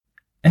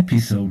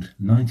Episode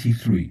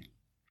 93,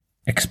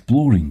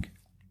 Exploring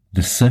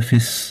the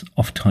Surface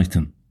of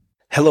Titan.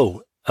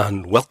 Hello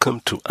and welcome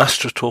to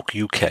Astrotalk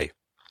UK.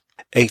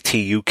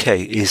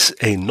 ATUK is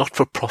a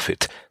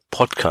not-for-profit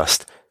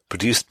podcast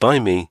produced by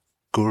me,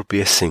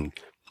 Gurbir Singh,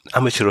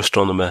 amateur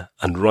astronomer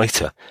and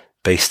writer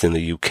based in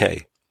the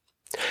UK.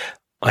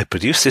 I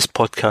produce this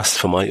podcast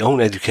for my own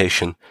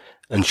education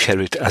and share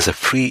it as a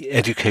free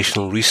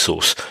educational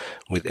resource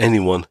with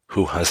anyone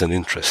who has an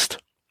interest.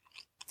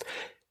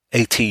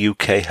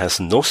 ATUK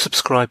has no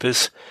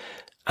subscribers,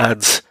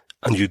 ads,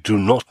 and you do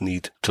not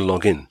need to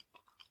log in.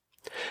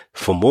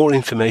 For more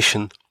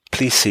information,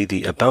 please see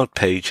the About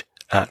page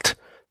at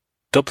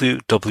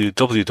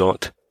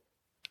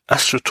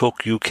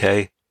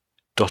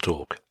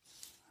www.astrotalkuk.org.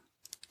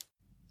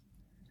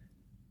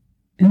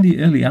 In the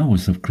early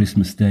hours of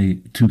Christmas Day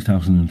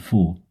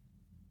 2004,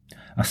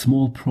 a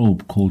small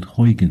probe called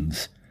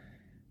Huygens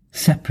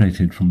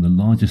separated from the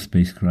larger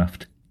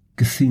spacecraft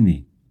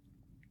Cassini.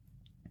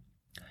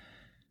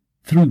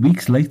 3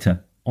 weeks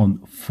later, on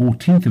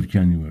 14th of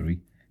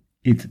January,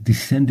 it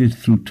descended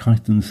through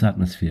Titan's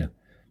atmosphere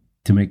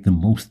to make the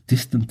most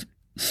distant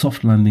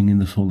soft landing in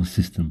the solar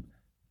system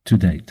to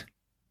date.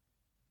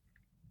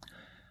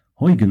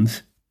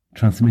 Huygens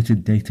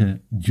transmitted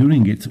data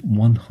during its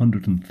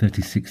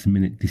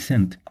 136-minute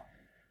descent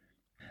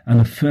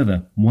and a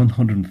further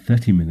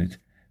 130-minute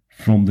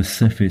from the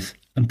surface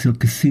until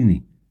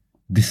Cassini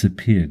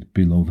disappeared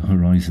below the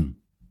horizon.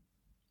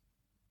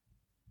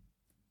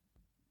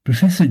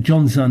 Professor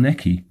John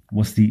Zarnecki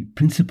was the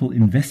principal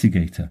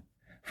investigator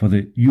for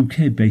the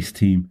UK-based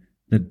team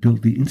that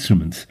built the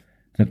instruments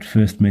that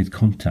first made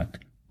contact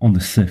on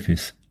the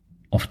surface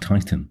of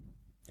Titan,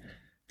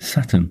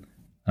 Saturn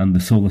and the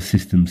solar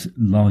system's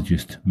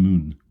largest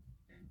moon.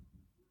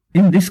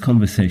 In this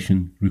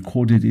conversation,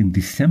 recorded in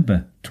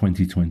December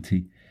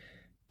 2020,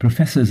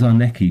 Professor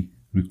Zarnecki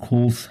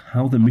recalls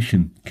how the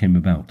mission came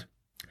about,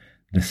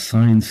 the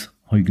science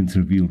Huygens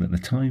revealed at the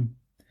time,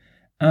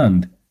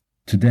 and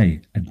today,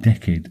 a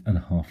decade and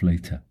a half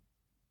later.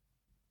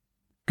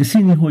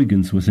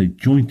 Cassini-Huygens was a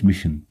joint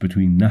mission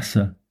between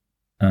NASA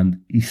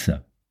and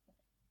ESA.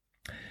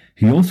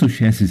 He also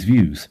shares his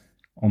views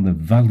on the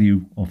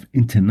value of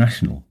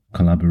international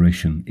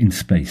collaboration in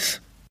space.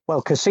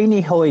 Well,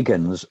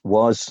 Cassini-Huygens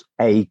was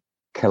a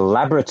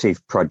collaborative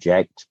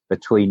project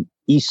between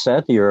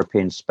ESA, the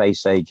European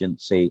Space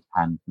Agency,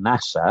 and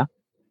NASA.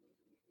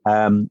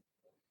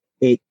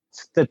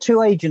 The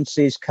two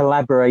agencies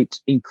collaborate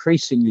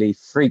increasingly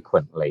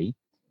frequently.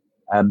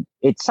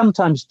 It's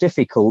sometimes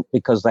difficult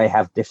because they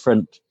have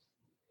different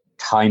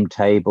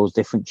timetables,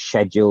 different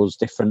schedules,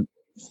 different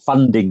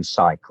funding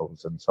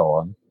cycles, and so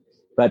on.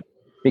 But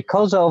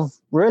because of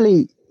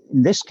really,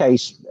 in this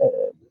case,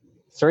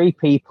 three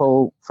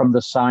people from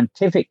the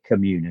scientific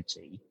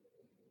community,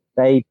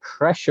 they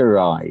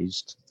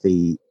pressurized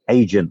the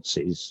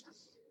agencies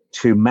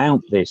to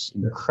mount this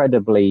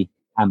incredibly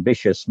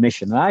ambitious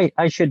mission. And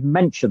I should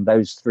mention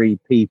those three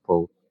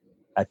people: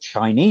 a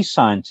Chinese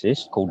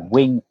scientist called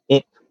Wing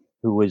Ip,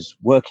 who was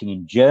working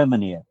in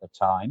Germany at the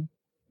time,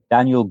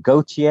 Daniel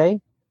Gautier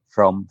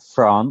from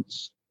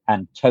France,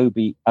 and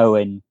Toby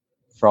Owen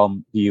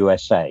from the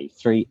USA.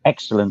 Three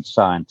excellent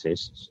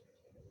scientists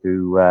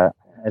who,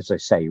 as I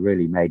say,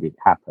 really made it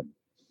happen.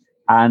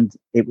 And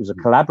it was a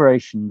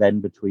collaboration then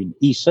between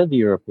ESA, the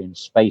European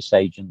Space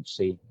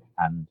Agency,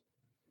 and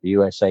the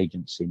US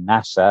agency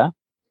NASA,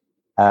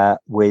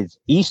 with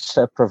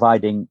ESA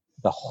providing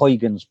the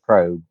Huygens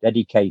probe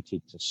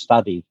dedicated to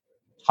study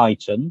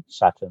Titan,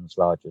 Saturn's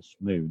largest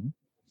moon.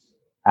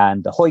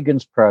 And the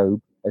Huygens probe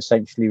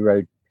essentially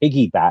rode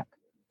piggyback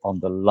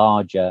on the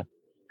larger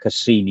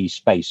Cassini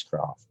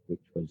spacecraft, which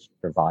was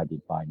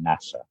provided by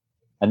NASA.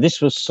 And this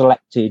was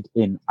selected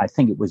in, I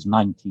think it was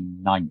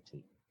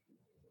 1990.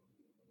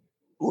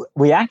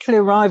 We actually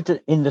arrived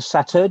in the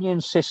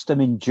Saturnian system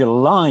in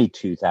July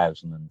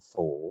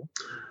 2004.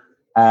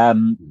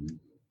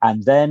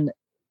 And then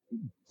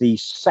the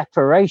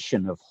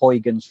separation of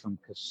Huygens from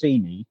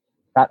Cassini,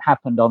 that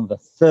happened on the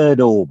third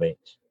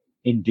orbit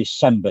in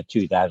December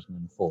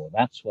 2004.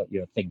 That's what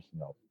you're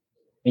thinking of.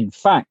 In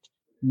fact,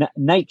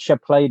 nature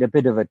played a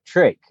bit of a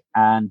trick,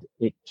 and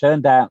it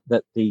turned out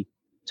that the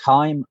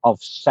time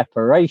of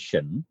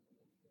separation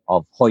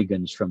of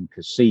Huygens from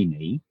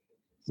Cassini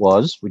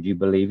was, would you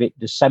believe it,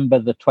 December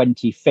the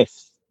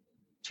 25th,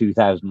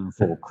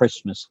 2004,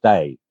 Christmas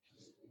Day.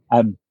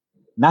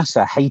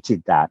 NASA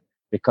hated that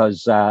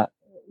because,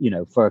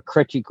 for a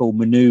critical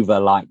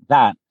maneuver like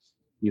that,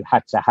 you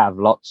had to have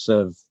lots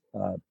of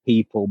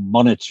people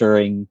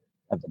monitoring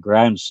at the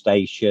ground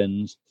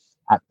stations,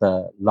 at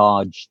the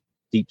large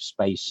deep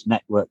space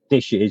network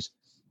dishes.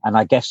 And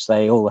I guess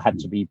they all had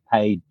to be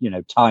paid,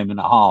 time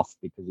and a half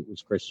because it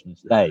was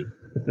Christmas Day.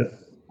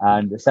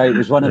 And so it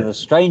was one of the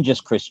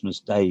strangest Christmas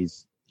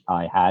days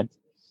I had.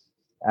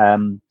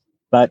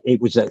 But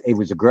it was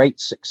a great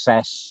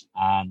success.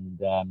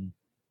 And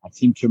I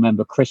seem to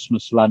remember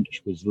Christmas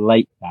lunch was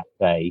late that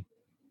day,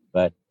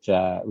 but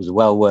it was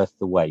well worth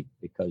the wait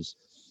because,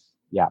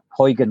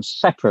 Huygens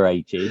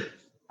separated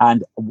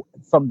And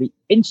from the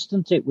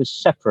instant it was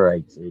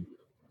separated,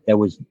 there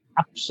was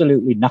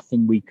absolutely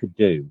nothing we could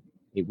do.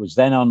 It was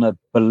then on a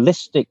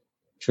ballistic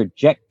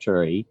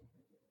trajectory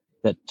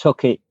that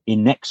took it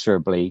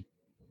inexorably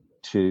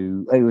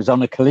it was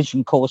on a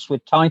collision course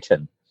with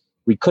Titan.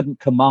 We couldn't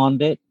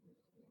command it.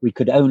 We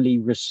could only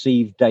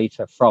receive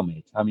data from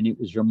it. I mean, it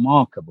was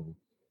remarkable.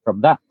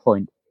 From that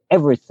point,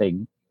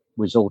 everything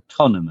was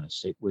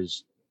autonomous. It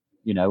was,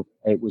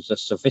 it was a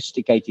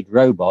sophisticated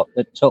robot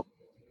that took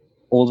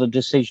all the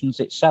decisions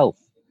itself.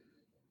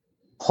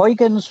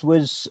 Huygens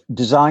was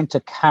designed to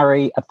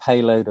carry a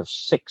payload of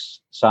 6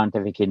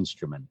 scientific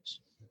instruments.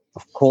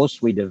 Of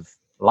course, we'd have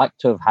liked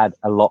to have had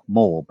a lot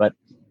more, but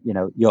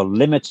you're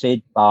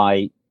limited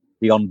by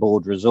the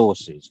onboard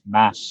resources,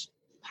 mass,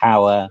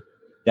 power,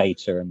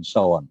 data, and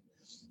so on.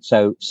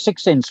 So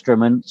 6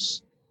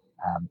 instruments,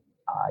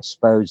 I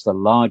suppose the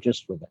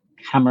largest with a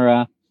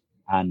camera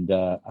and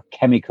a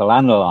chemical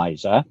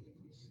analyzer.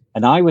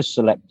 And I was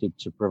selected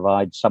to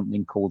provide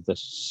something called the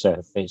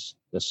Surface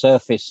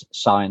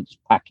Science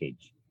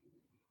Package.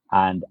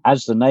 And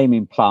as the name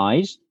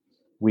implies,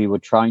 we were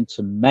trying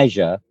to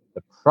measure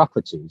the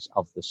properties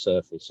of the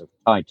surface of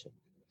Titan.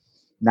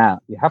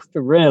 Now, you have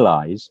to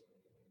realize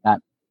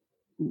that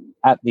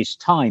at this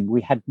time,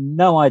 we had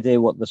no idea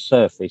what the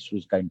surface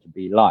was going to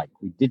be like.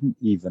 We didn't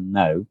even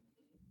know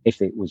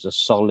if it was a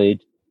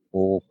solid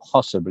or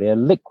possibly a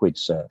liquid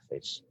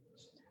surface.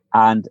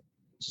 And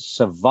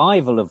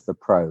survival of the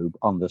probe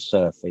on the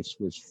surface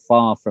was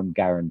far from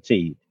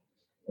guaranteed.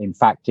 In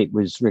fact, it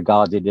was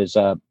regarded as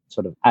a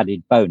sort of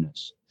added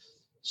bonus.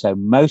 So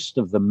most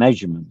of the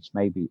measurements,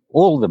 maybe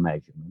all the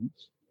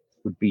measurements,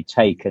 would be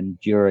taken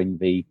during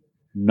the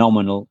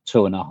nominal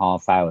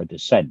 2.5-hour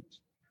descent.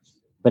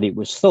 But it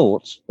was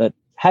thought that,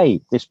 hey,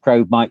 this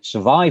probe might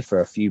survive for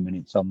a few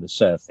minutes on the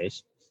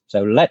surface,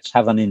 so let's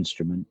have an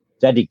instrument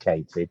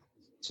dedicated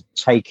to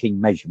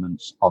taking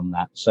measurements on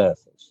that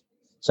surface.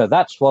 So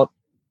that's what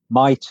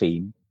my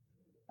team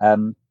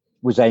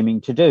was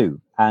aiming to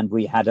do. And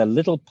we had a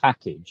little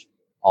package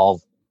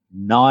of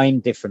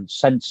 9 different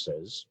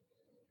sensors,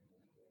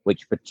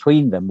 which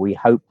between them we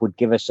hope would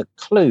give us a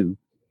clue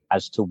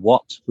as to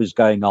what was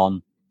going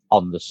on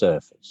the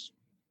surface.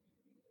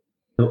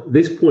 Now, at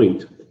this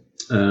point,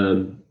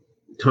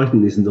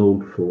 Titan is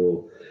known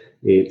for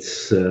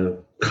its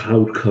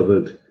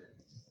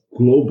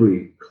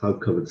globally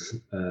cloud-covered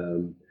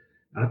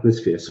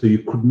atmosphere. So you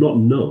could not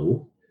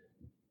know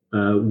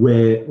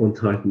where on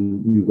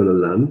Titan you were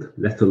going to land,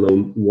 let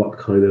alone what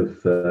kind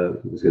of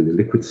was going to be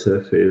liquid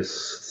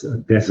surface, a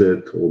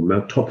desert,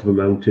 or top of a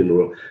mountain,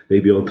 or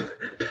maybe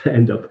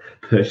end up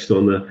perched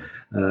on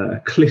a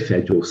cliff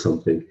edge or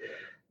something.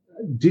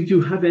 Did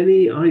you have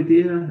any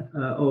idea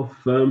of,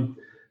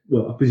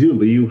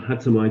 presumably you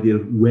had some idea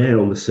of where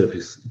on the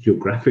surface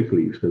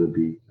geographically it was going to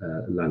be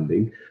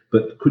landing,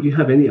 but could you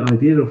have any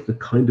idea of the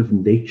kind of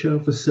nature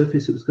of the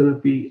surface it was going to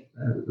be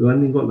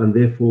landing on, and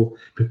therefore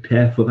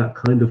prepare for that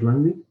kind of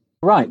landing?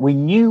 Right. We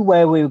knew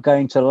where we were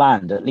going to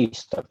land, at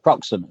least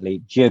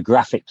approximately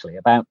geographically,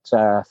 about,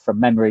 from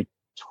memory,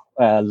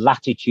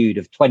 latitude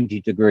of 20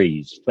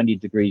 degrees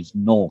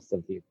north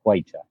of the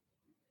equator.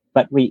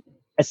 But we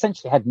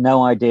essentially had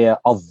no idea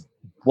of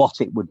what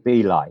it would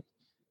be like.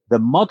 The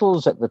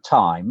models at the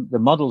time, the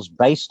models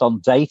based on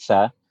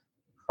data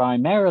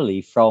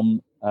primarily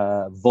from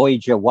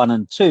Voyager 1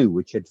 and 2,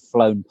 which had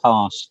flown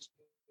past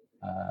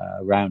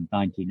around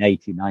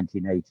 1980,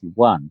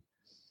 1981.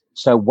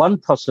 So one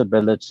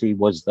possibility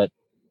was that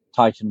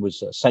Titan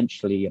was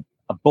essentially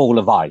a ball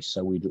of ice.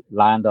 So we'd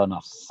land on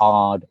a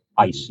hard,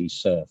 icy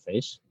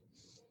surface.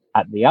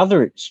 At the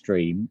other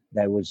extreme,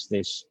 there was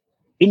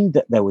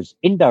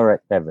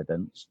indirect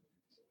evidence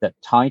that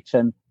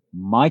Titan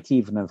might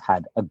even have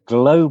had a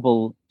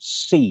global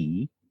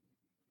sea,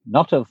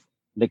 not of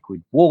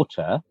liquid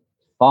water,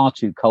 far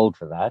too cold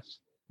for that,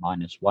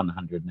 minus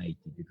 180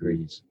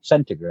 degrees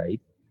centigrade,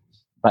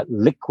 but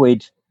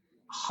liquid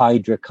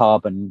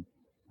hydrocarbon,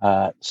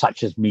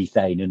 such as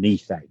methane and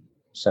ethane.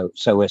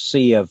 So a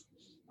sea of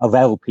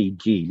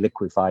LPG,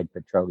 liquefied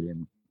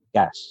petroleum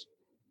gas,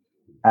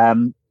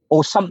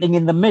 or something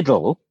in the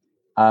middle.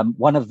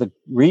 One of the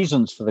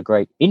reasons for the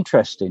great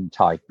interest in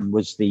Titan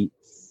was the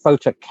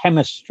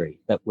photochemistry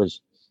that was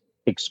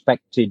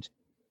expected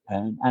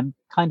and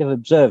kind of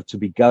observed to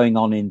be going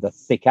on in the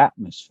thick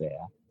atmosphere.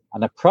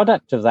 And a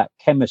product of that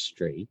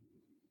chemistry,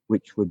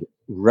 which would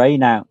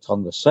rain out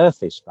on the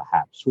surface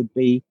perhaps, would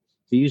be,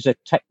 to use a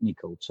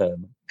technical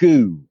term,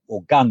 goo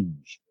or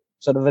gunge,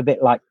 sort of a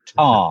bit like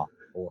tar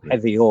or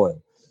heavy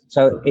oil.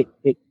 So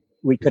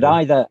we could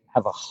either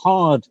have a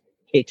hard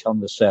hit on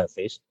the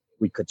surface,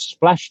 we could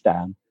splash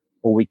down,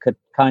 or we could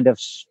kind of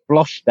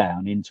splosh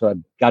down into a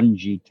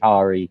gungy,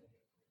 tarry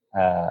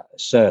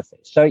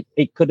surface. So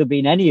it could have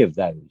been any of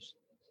those.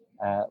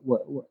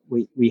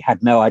 We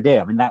had no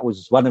idea. I mean, that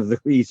was one of the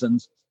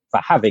reasons for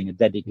having a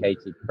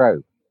dedicated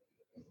probe.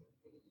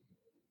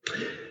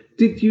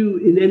 Did you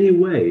in any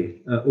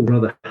way, or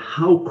rather,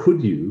 how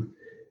could you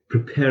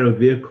prepare a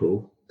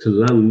vehicle to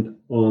land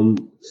on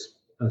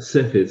a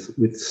surface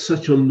with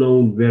such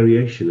unknown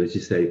variation, as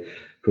you say,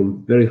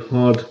 from very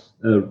hard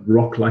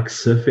rock-like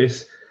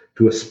surface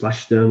to a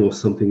splashdown or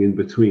something in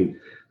between.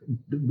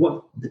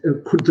 What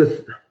could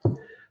the?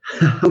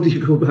 How do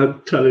you go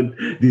about trying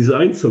to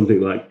design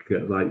something like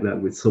that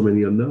with so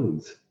many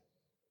unknowns?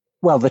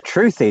 Well, the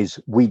truth is,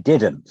 we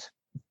didn't.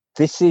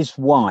 This is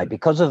why,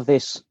 because of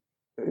this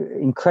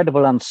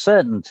incredible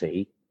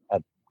uncertainty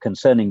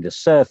concerning the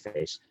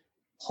surface,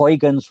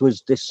 Huygens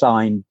was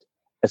designed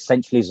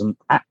essentially as an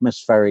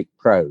atmospheric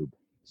probe.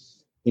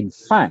 In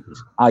fact,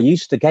 I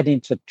used to get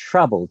into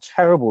trouble,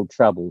 terrible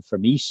trouble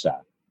from ESA,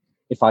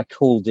 if I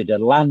called it a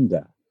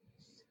lander,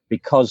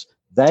 because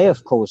they,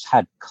 of course,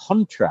 had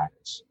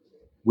contracts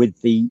with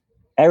the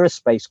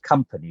aerospace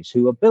companies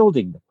who were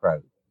building the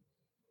probe.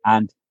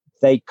 And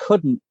they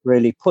couldn't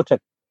really put a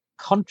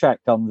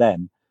contract on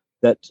them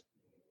that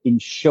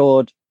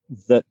ensured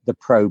that the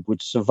probe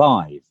would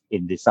survive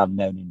in this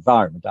unknown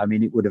environment. I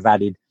mean, it would have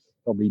added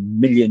probably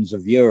millions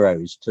of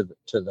euros to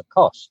the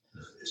cost.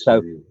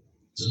 So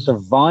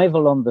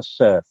survival on the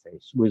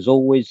surface was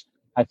always,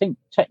 I think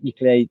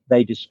technically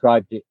they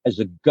described it as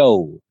a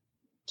goal.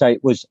 So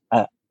it was,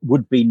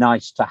 would be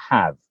nice to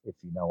have, if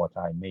you know what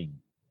I mean.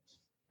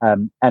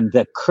 And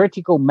the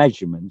critical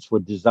measurements were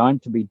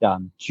designed to be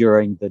done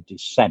during the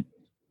descent.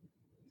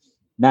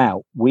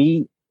 Now,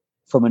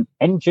 from an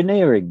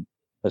engineering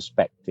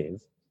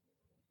perspective,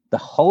 the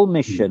whole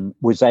mission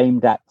was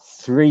aimed at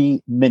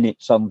 3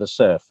 minutes on the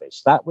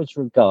surface. That was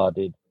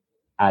regarded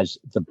as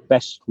the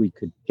best we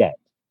could get.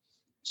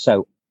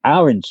 So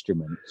our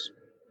instruments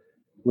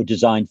were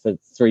designed for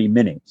 3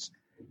 minutes.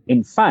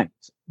 In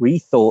fact, we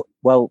thought,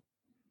 well,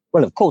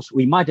 of course,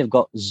 we might have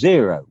got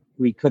 0.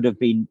 We could have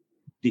been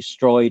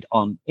destroyed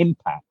on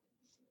impact,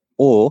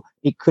 or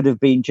it could have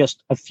been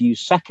just a few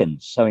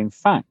seconds. So in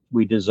fact,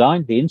 we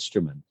designed the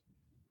instrument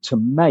to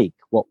make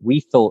what we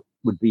thought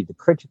would be the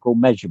critical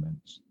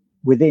measurements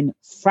within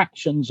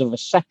fractions of a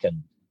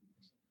second.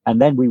 And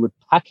then we would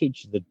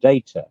package the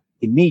data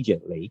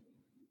immediately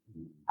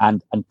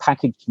and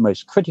package the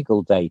most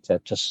critical data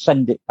to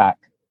send it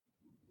back,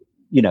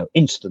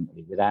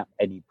 instantly without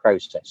any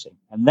processing.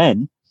 And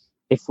then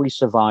if we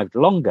survived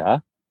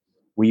longer,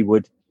 we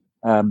would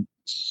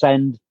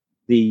send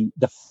the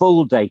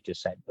full data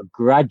set, but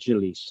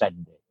gradually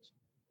send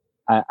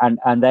it.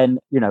 And then,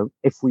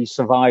 if we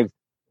survived,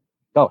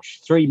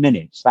 3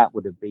 minutes, that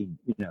would have been,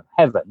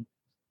 heaven.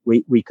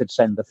 We could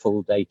send the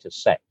full data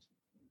set.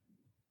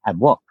 And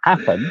what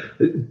happened?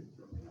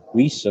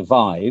 We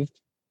survived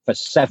for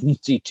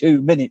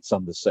 72 minutes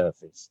on the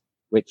surface,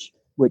 which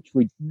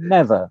we'd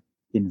never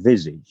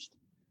envisaged.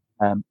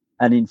 And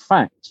in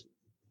fact,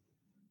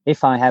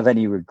 if I have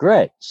any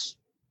regrets,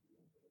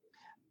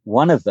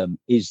 one of them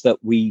is that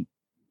we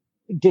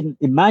didn't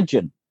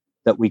imagine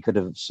that we could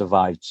have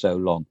survived so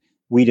long.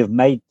 We'd have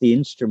made the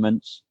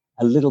instruments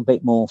a little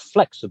bit more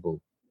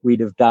flexible. We'd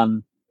have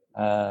done,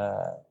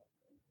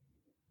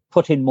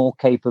 put in more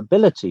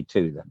capability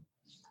to them.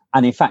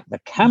 And in fact, the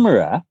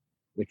camera,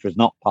 which was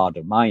not part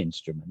of my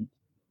instrument,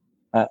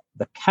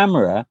 the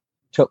camera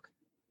took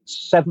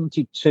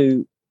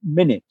 72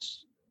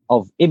 minutes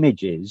of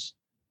images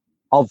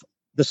of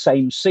the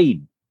same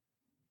scene.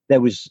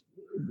 There was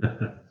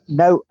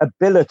no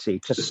ability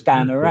to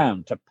scan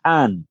around, to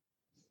pan.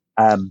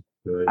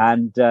 Right.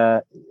 And,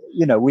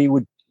 we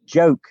would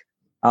joke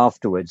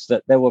afterwards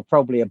that there were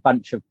probably a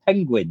bunch of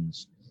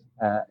penguins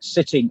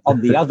sitting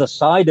on the other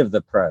side of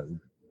the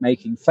probe,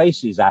 making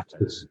faces at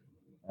us.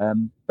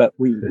 But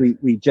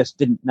we just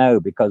didn't know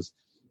because,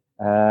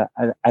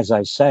 as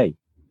I say,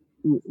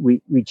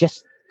 we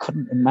just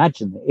couldn't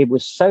imagine it. It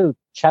was so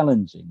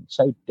challenging,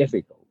 so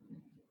difficult.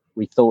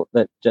 We thought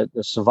that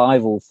the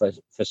survival for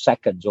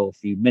seconds or a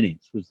few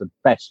minutes was the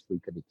best we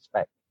could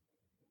expect.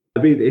 I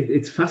mean,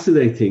 it's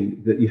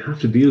fascinating that you have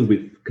to deal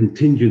with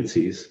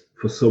contingencies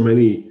for so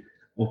many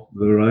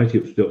variety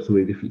of so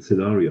many different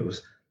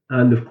scenarios.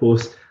 And of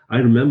course, I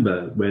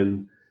remember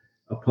when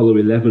Apollo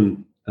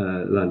 11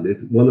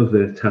 landed, one of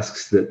the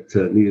tasks that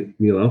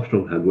Neil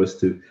Armstrong had was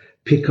to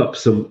pick up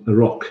a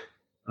rock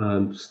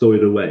and stow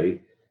it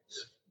away.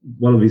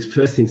 One of his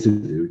first things to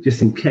do,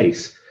 just in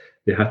case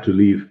they had to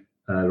leave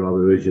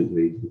rather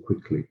urgently and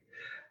quickly.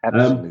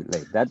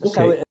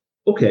 Absolutely.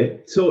 Okay.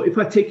 So if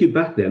I take you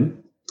back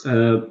then,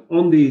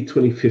 on the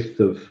 25th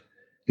of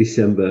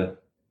December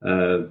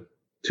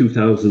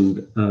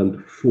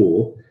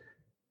 2004,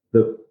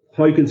 the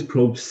Huygens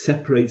probe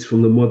separates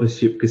from the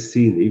mothership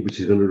Cassini, which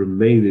is going to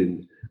remain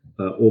in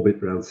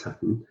orbit around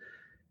Saturn.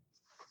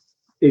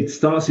 It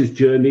starts its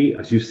journey,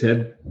 as you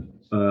said,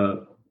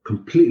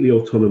 completely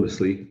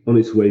autonomously on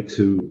its way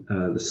to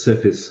the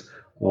surface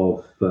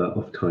of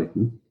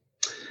Titan.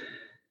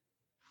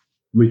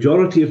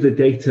 Majority of the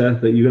data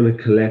that you're going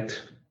to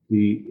collect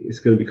is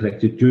going to be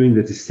collected during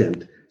the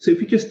descent. So if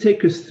you just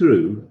take us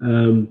through,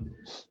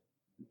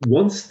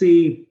 once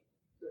the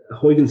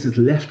Huygens has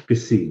left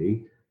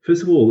Cassini,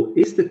 first of all,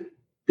 is the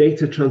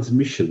data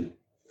transmission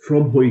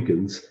from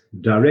Huygens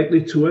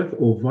directly to Earth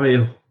or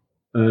via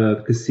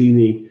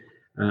Cassini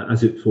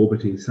as it's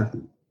orbiting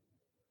Saturn?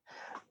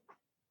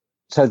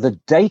 So the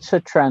data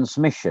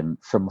transmission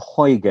from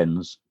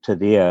Huygens to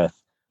the Earth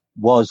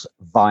was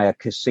via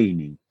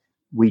Cassini.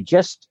 We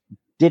just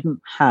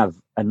didn't have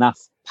enough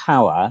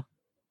power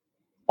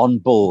on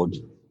board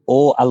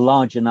or a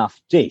large enough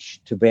dish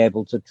to be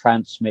able to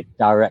transmit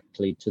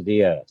directly to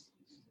the Earth.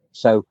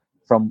 So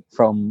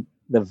from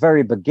the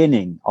very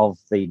beginning of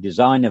the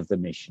design of the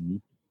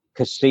mission,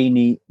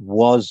 Cassini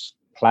was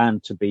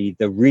planned to be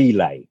the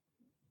relay.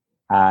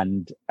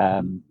 And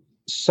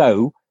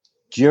so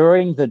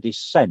during the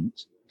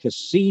descent,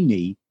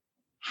 Cassini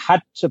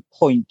had to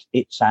point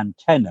its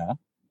antenna,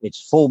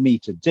 its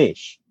 4-meter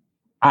dish,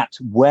 at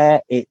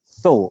where it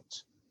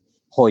thought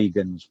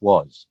Huygens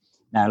was.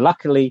 Now,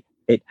 luckily,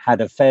 it had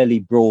a fairly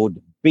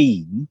broad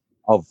beam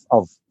of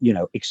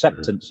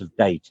acceptance of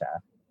data.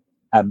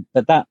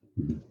 But that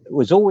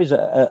was always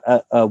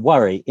a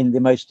worry. In the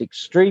most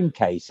extreme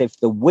case, if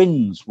the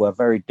winds were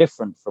very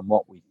different from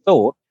what we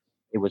thought,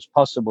 it was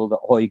possible that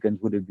Huygens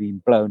would have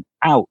been blown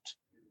out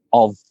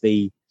of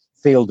the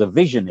field of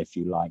vision, if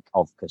you like,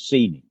 of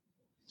Cassini.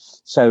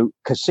 So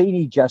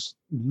Cassini just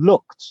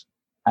looked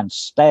and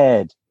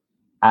stared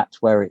at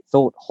where it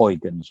thought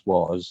Huygens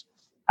was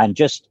and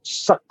just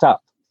sucked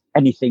up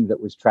anything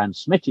that was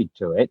transmitted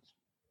to it.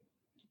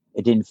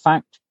 It, in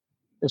fact,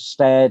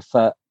 stared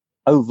for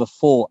over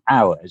 4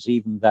 hours,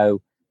 even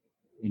though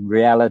in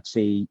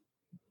reality,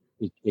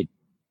 the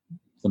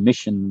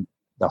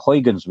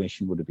Huygens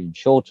mission would have been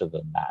shorter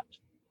than that.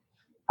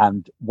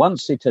 And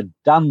once it had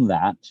done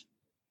that,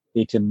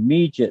 it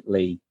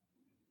immediately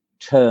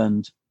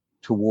turned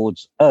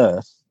towards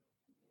Earth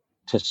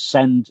to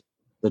send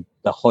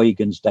the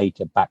Huygens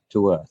data back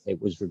to Earth.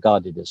 It was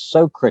regarded as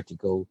so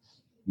critical,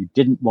 you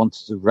didn't want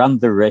to run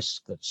the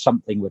risk that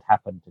something would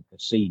happen to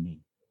Cassini.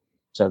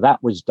 So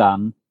that was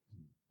done,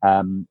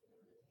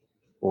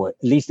 or at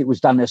least it was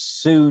done as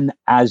soon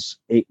as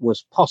it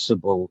was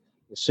possible,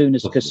 as soon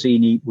as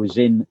Cassini was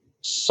in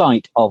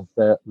sight of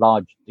the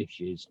large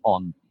dishes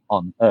on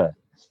Earth.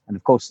 And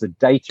of course, the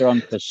data on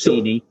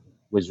Cassini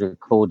was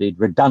recorded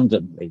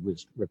redundantly,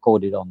 was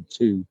recorded on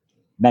 2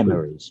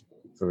 memories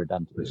for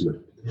redundancy.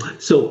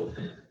 So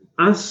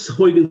as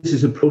Huygens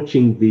is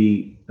approaching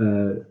the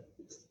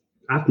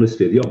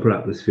atmosphere, the upper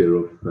atmosphere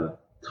of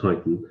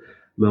Titan,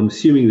 I'm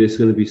assuming there's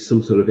going to be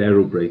some sort of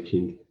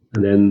aerobraking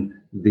and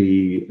then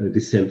the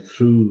descent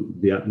through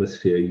the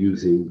atmosphere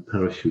using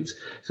parachutes.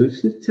 So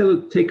just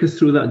take us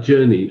through that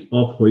journey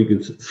of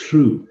Huygens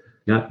through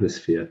the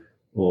atmosphere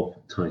of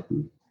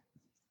Titan.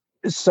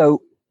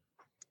 So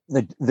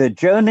the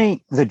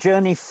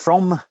journey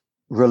from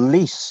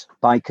release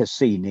by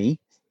Cassini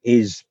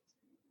is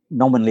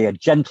nominally a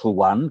gentle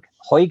one.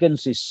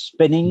 Huygens is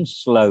spinning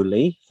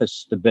slowly for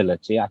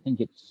stability. I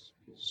think it's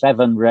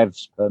 7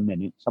 revs per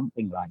minute,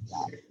 something like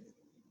that.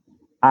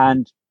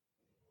 And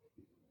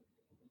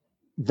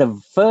the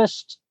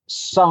first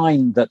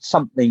sign that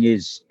something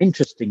is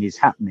interesting is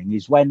happening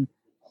is when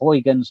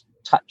Huygens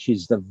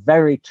touches the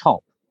very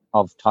top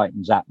of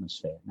Titan's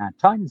atmosphere. Now,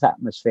 Titan's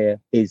atmosphere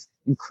is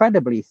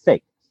incredibly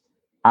thick.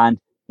 And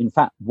in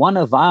fact, one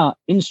of our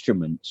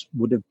instruments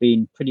would have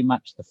been pretty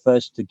much the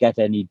first to get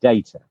any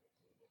data.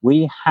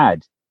 We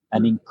had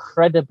an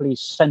incredibly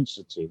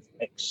sensitive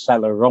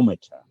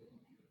accelerometer.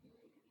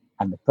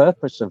 And the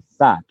purpose of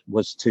that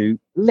was to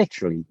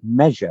literally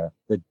measure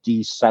the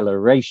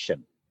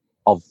deceleration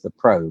of the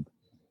probe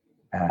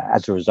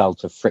as a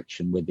result of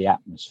friction with the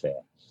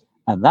atmosphere.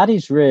 And that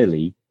is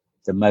really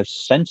the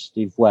most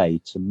sensitive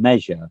way to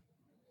measure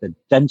the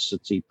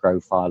density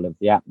profile of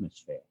the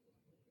atmosphere.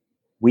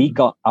 We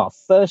got our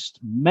first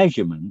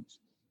measurement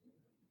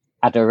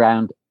at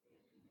around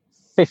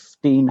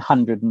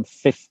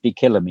 1,550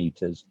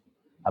 kilometers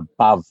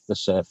above the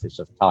surface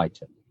of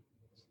Titan.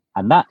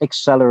 And that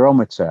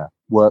accelerometer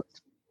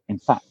worked, in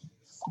fact,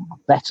 far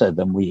better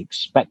than we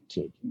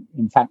expected.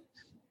 In fact,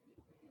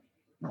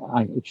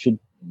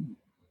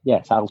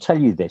 I'll tell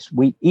you this.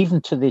 Even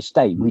to this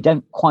day, we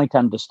don't quite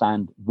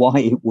understand why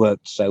it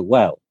worked so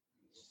well.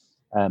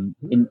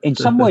 In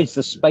some ways,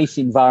 the space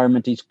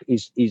environment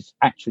is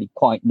actually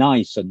quite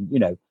nice and,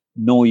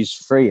 noise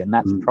free. And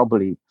that's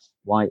probably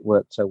why it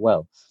worked so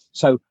well.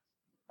 So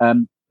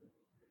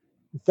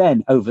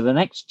then over the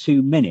next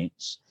 2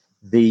 minutes,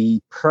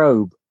 the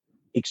probe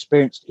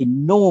experienced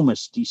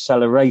enormous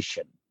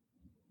deceleration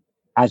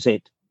as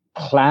it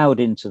plowed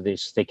into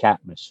this thick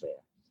atmosphere.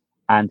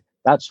 And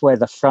that's where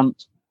the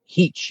front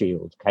heat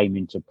shield came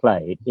into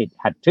play. It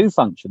had 2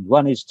 functions.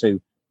 One is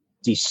to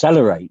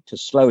decelerate, to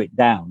slow it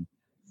down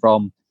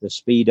from the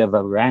speed of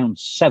around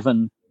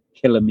 7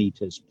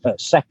 kilometers per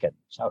second.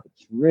 So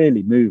it's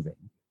really moving.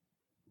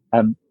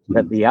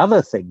 But the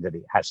other thing that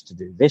it has to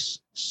do, this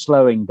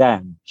slowing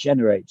down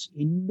generates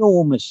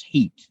enormous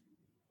heat.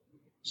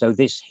 So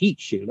this heat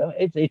shield,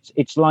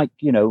 it's like,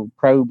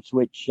 probes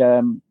which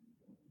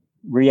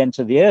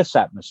re-enter the Earth's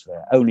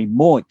atmosphere, only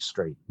more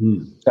extreme.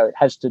 So it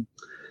has to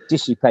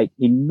dissipate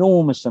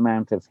enormous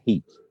amount of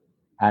heat,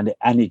 and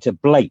it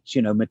ablates.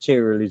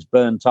 Material is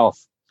burnt off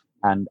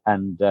and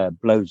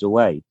blows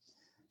away.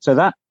 So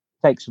that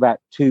takes about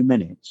 2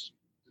 minutes.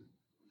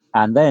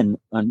 And then,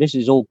 and this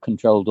is all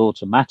controlled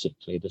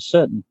automatically, at a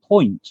certain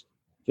point,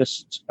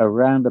 just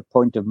around a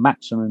point of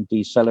maximum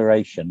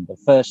deceleration, the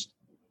first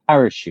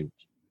parachute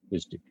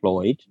was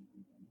deployed,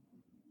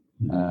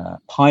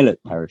 pilot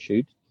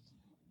parachute.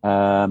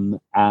 And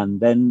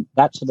then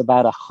that's at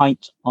about a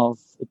height of,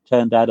 it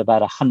turned out,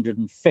 about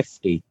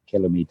 150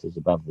 kilometers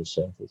above the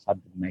surface,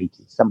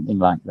 180, something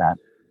like that.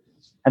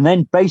 And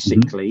then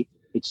basically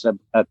it's a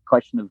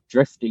question of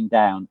drifting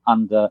down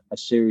under a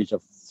series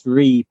of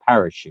 3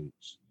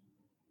 parachutes,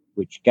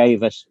 which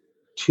gave us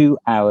 2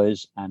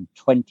 hours and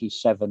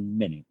 27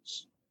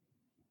 minutes.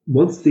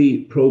 Once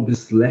the probe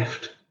has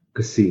left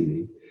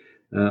Cassini,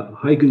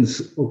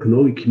 Huygens can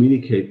only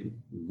communicate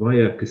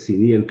via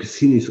Cassini, and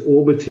Cassini is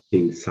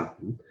orbiting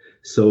Saturn.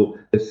 So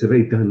it's a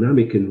very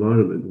dynamic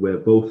environment where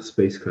both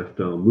spacecraft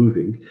are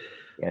moving.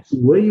 Yes.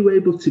 Were you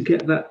able to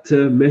get that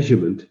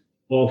measurement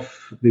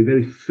of the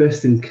very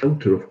first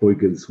encounter of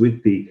Huygens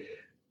with the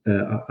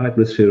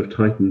atmosphere of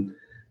Titan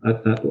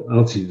at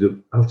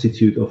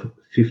altitude of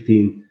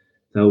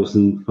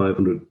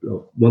 15,500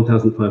 or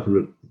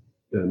 1,500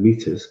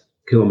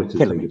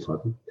 kilometers,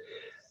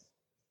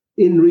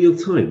 in real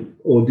time,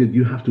 or did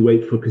you have to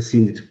wait for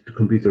Cassini to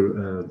complete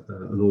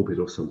an orbit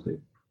or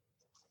something?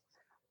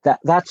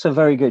 That's a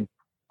very good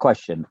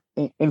question.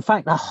 In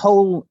fact, the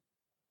whole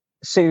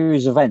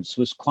series of events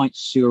was quite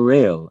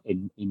surreal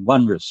in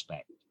one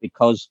respect,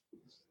 because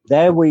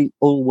there we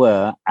all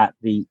were at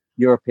the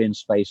European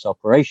Space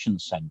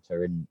Operations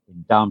Center in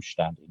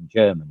Darmstadt in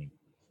Germany,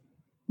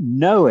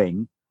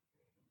 knowing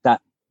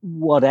that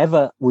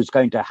whatever was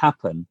going to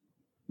happen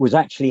was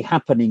actually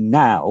happening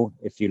now,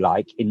 if you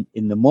like,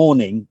 in the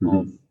morning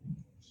of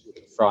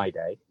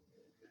Friday,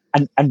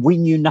 and we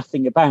knew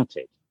nothing about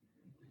it.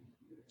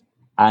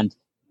 And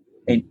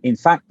in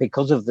fact,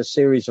 because of the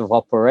series of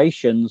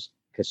operations,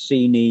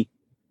 Cassini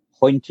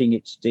pointing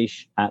its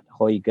dish at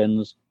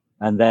Huygens,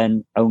 and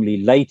then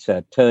only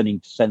later turning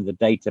to send the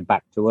data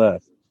back to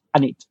Earth.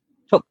 And it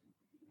took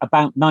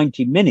about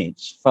 90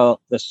 minutes for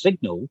the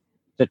signal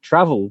to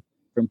travel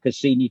from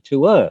Cassini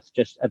to Earth,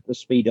 just at the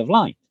speed of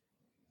light.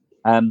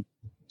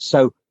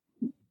 So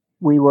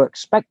we were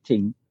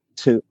expecting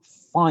to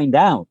find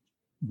out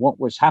what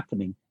was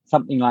happening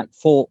something like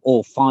 4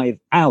 or 5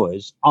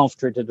 hours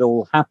after it had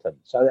all happened.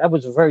 So that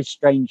was a very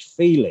strange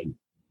feeling.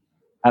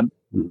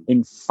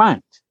 In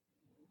fact,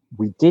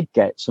 we did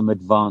get some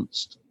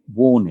advanced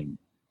warning.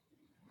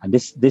 And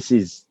this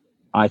is,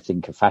 I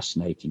think, a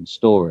fascinating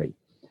story.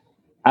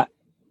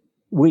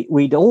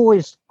 We'd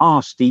always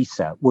asked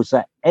ESA, was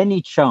there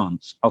any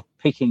chance of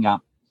picking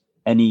up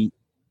any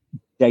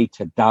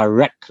data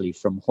directly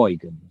from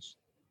Huygens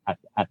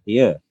at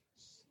the Earth?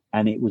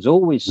 And it was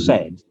always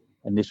said,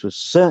 and this was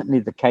certainly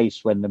the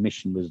case when the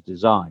mission was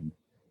designed,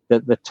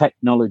 that the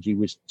technology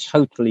was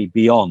totally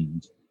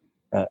beyond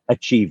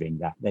achieving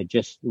that. There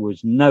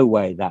was no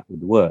way that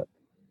would work.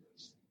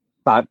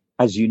 But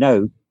as you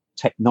know,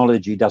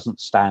 technology doesn't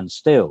stand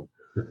still.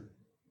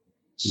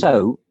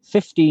 So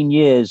 15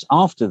 years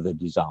after the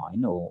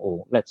design,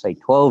 or let's say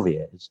 12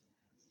 years,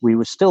 we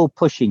were still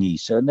pushing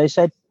ESA, and they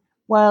said,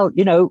 well,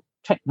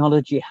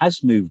 technology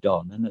has moved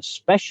on, and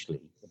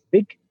especially the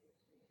big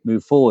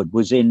move forward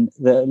was in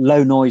the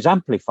low noise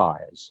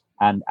amplifiers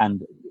and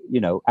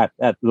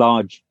at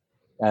large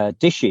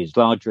dishes,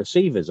 large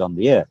receivers on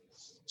the Earth.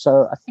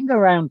 So I think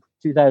around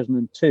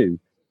 2002,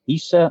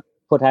 ESA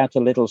put out a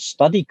little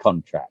study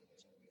contract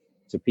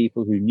to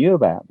people who knew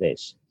about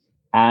this.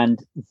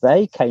 And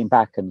they came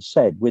back and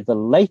said, with the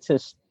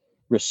latest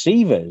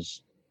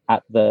receivers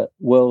at the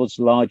world's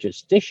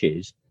largest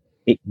dishes,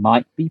 it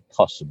might be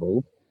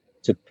possible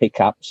to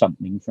pick up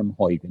something from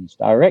Huygens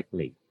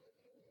directly.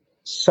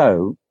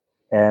 So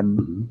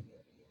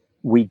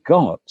we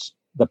got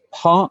the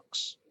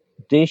Parkes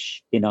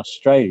dish in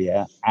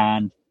Australia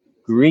and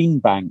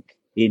Greenbank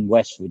in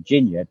West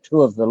Virginia,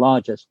 2 of the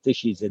largest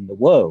dishes in the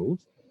world,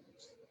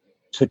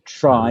 to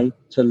try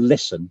to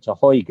listen to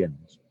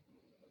Huygens.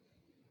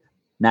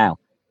 Now,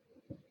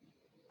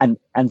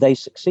 and they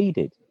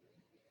succeeded.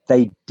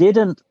 They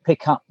didn't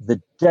pick up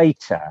the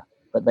data,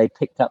 but they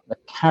picked up the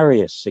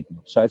carrier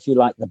signal. So if you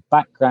like, the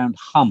background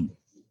hum,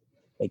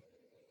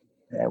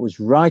 it was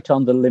right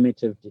on the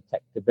limit of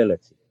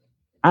detectability.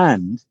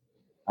 And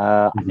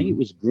I think it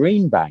was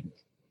Greenbank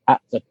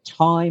at the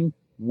time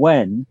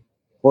when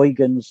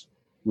Huygens,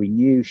 we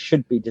knew,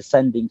 should be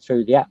descending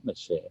through the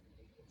atmosphere,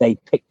 they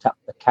picked up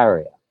the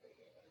carrier.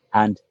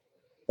 And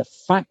the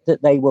fact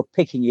that they were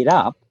picking it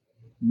up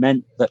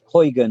meant that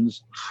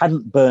Huygens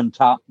hadn't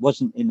burnt up,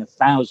 wasn't in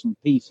 1,000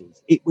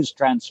 pieces. It was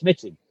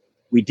transmitting.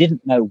 We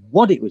didn't know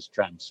what it was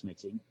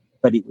transmitting,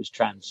 but it was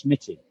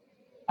transmitting.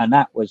 And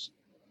that was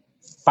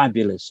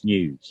fabulous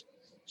news.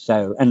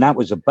 So, and that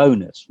was a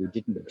bonus. We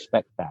didn't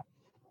expect that.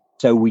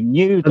 So we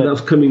knew that. And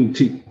that's coming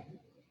to.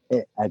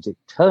 As it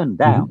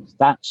turned out,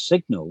 that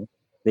signal,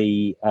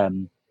 the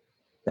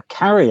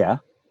carrier,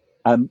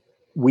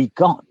 we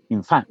got,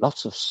 in fact,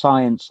 lots of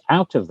science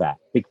out of that,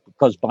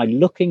 because by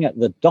looking at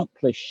the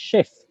Doppler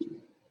shift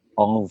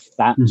of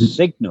that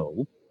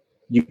signal,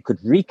 you could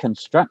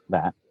reconstruct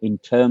that in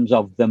terms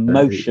of the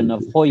motion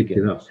of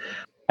Huygens.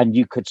 And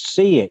you could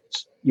see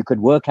it, you could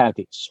work out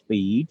its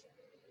speed,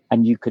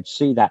 and you could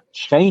see that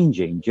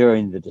changing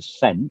during the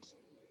descent.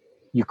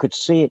 You could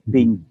see it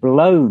being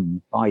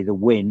blown by the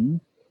wind.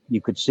 You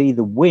could see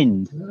the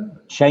wind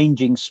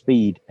changing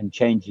speed and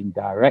changing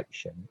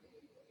direction.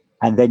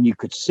 And then you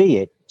could see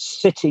it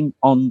sitting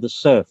on the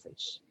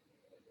surface.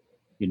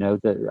 You know,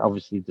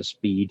 obviously the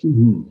speed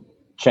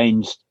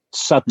changed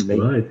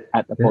suddenly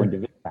at the point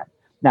of impact.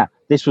 Now,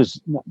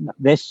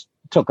 this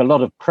took a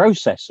lot of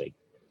processing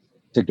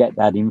to get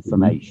that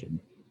information,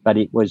 but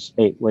it was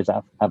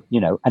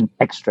an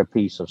extra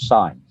piece of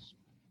science.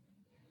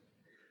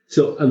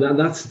 So, and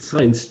that's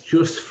science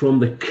just from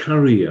the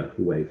carrier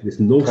wave. There's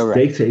no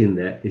data in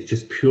there. It's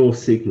just pure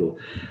signal.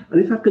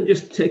 And if I can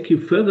just take you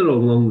further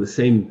along the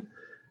same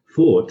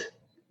thought,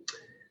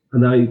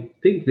 and I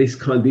think these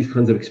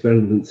kinds of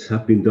experiments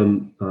have been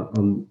done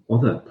on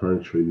other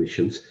planetary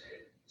missions.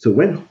 So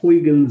when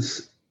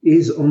Huygens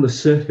is on the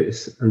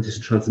surface and is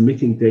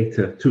transmitting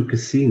data to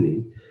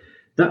Cassini,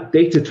 that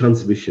data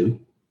transmission,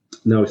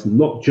 now it's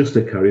not just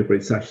a carrier, but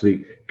it's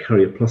actually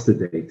carrier plus the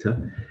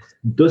data.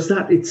 Does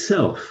that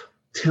itself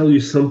tell you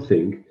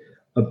something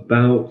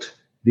about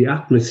the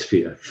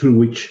atmosphere through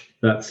which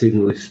that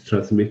signal is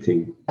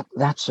transmitting?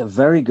 That's a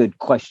very good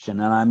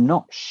question, and I'm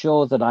not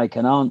sure that I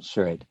can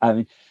answer it. I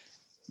mean,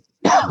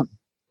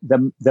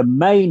 the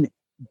main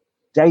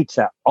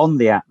data on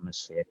the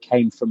atmosphere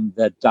came from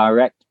the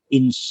direct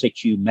in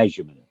situ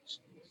measurements.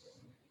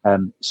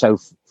 So,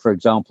 for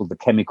example, the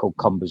chemical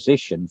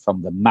composition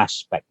from the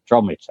mass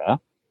spectrometer,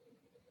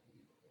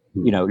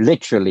 you know,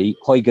 literally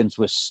Huygens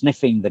was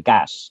sniffing the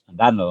gas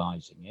and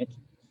analyzing it.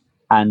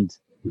 And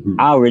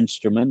our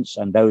instruments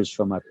and those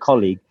from a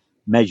colleague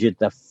measured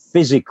the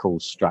physical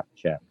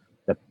structure,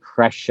 the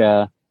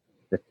pressure,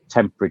 the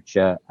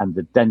temperature, and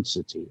the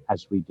density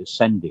as we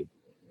descended.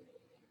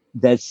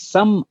 There's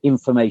some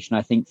information,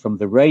 I think, from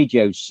the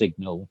radio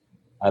signal,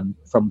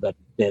 from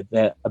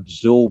the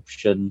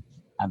absorption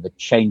and the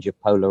change of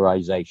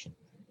polarization.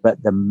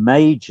 But the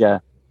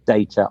major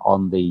data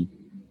on the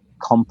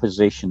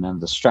composition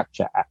and the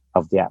structure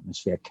of the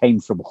atmosphere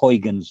came from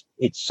Huygens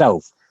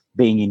itself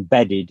being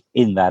embedded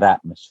in that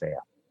atmosphere.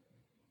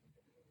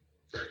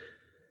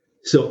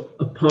 So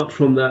apart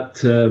from that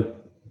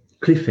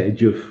cliff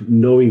edge of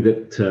knowing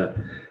that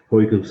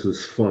Huygens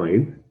was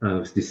fine,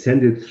 it's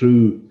descended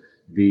through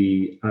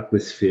the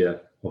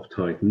atmosphere of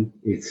Titan.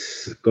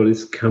 It's got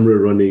its camera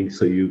running,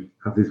 so you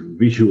have these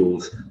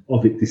visuals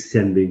of it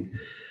descending,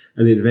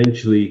 and it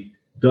eventually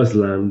does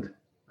land.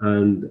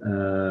 And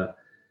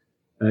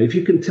if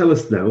you can tell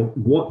us now,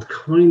 what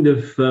kind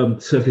of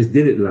surface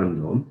did it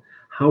land on?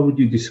 How would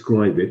you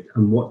describe it,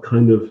 and what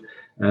kind of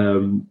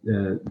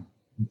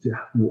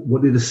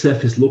what did the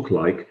surface look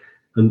like?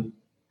 And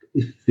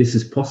if this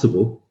is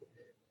possible,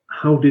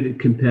 how did it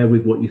compare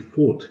with what you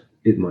thought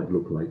it might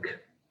look like?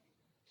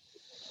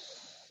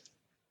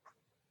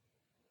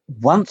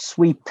 Once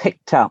we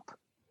picked up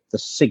the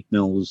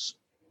signals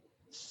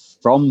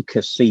from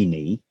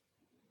Cassini,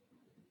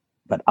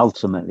 but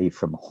ultimately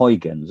from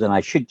Huygens, and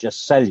I should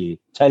just tell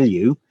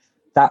you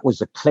that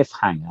was a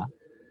cliffhanger,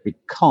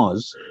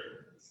 because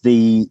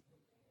the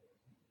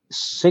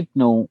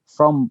signal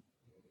from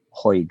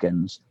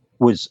Huygens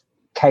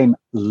came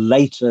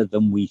later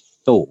than we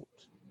thought,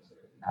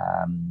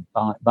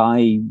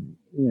 by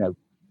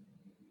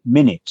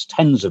minutes,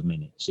 tens of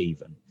minutes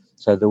even.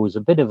 So there was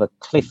a bit of a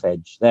cliff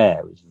edge there.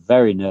 It was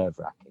very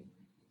nerve-wracking.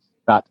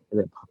 But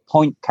the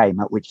point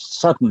came at which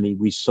suddenly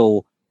we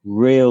saw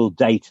real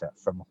data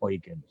from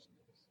Huygens.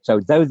 So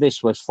though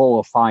this was 4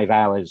 or 5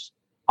 hours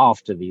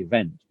after the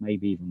event,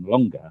 maybe even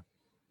longer,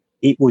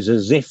 it was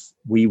as if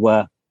we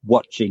were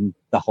watching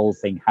the whole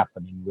thing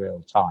happen in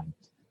real time.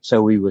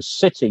 So we were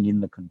sitting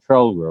in the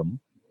control room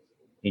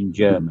in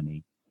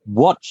Germany,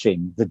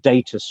 watching the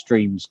data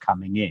streams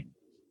coming in.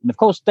 And of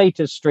course,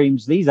 data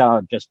streams, these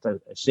are just a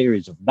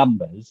series of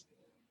numbers.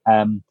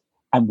 And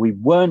we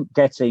weren't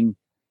getting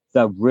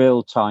the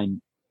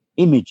real-time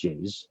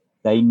images.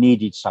 They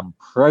needed some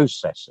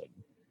processing.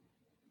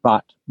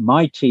 But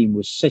my team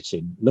was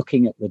sitting,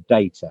 looking at the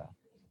data,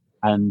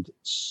 and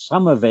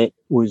some of it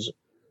was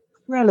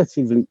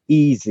relatively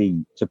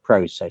easy to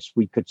process.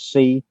 We could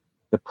see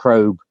the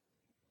probe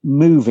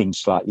moving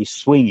slightly,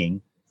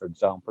 swinging, for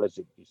example, as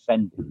it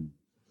descended.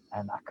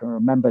 And I can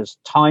remember as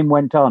time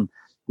went on,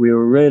 we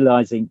were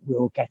realizing we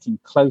were getting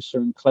closer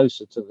and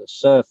closer to the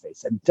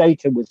surface, and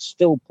data was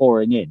still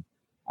pouring in.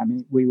 I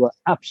mean, we were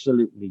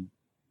absolutely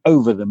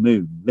over the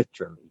moon,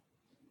 literally,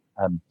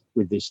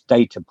 with this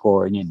data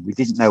pouring in. We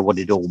didn't know what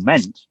it all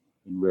meant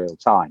in real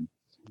time.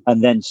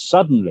 And then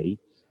suddenly,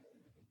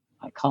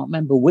 I can't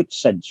remember which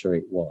sensor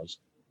it was,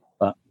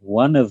 but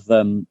one of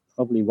them,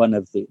 probably one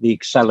of the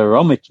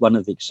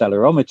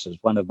accelerometers,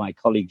 one of my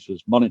colleagues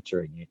was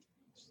monitoring it,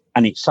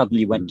 and it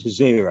suddenly went to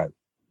zero.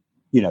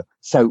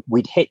 So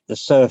we'd hit the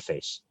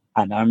surface,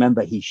 and I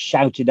remember he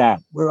shouted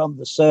out, "We're on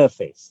the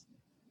surface,"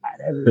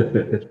 and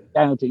everyone was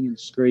shouting and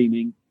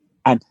screaming,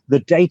 and the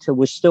data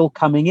was still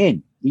coming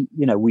in.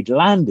 we'd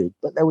landed,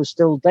 but there was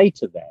still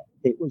data there.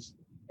 It was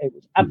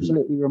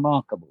absolutely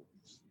remarkable.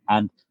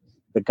 And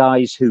the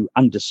guys who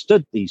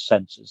understood these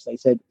sensors, they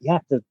said, yeah,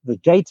 the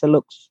data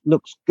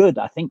looks good.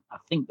 I think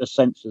the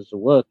sensors are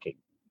working.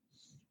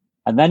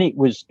 And then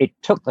it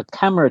took the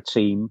camera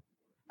team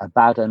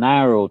about an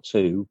hour or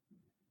two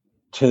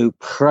to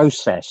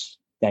process.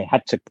 They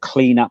had to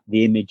clean up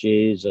the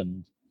images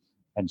and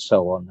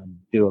so on, and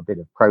do a bit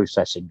of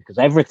processing, because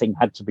everything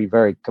had to be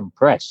very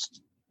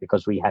compressed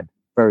because we had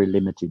very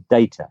limited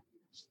data.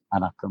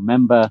 And I can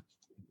remember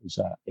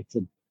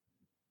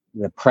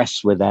the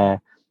press were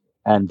there,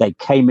 and they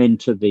came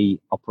into the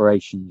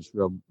operations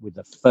room with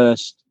the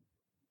first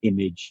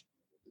image.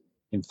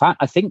 In fact,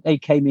 I think they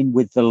came in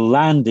with the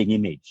landing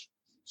image.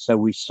 So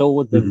we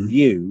saw the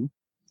view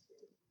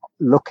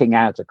looking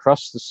out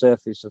across the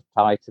surface of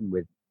Titan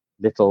with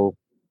little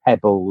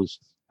pebbles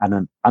and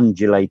an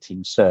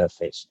undulating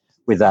surface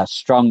with a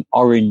strong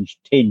orange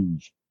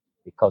tinge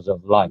because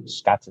of light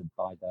scattered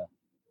by the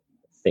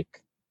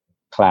thick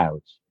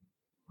clouds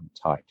on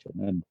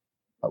Titan. And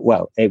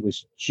well, it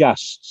was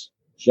just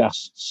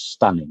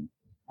stunning.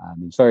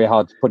 It's very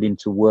hard to put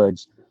into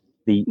words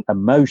the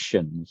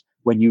emotions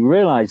when you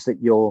realize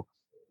that your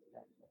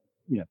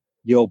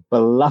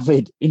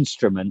beloved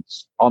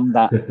instruments on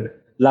that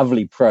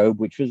lovely probe,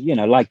 which was,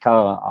 like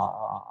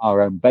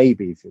our own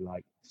baby, if you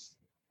like,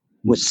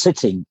 was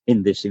sitting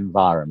in this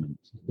environment.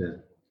 Yeah.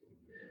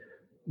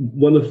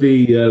 One of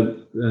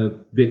the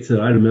bits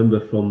that I remember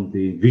from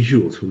the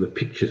visuals, from the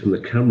pictures, from the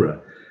camera,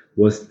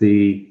 was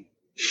the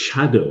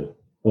shadow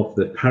of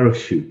the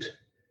parachute.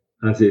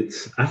 As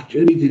it's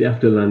immediately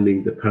after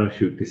landing, the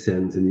parachute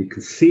descends, and you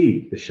can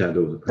see the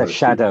shadow of the parachute. The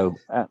shadow,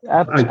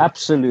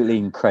 absolutely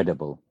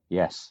incredible.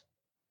 Yes.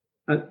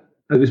 And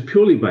it was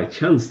purely by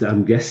chance that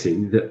I'm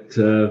guessing that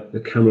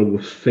the camera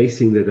was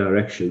facing the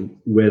direction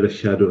where the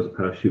shadow of the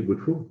parachute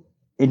would fall.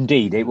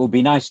 Indeed, it would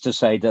be nice to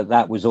say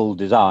that was all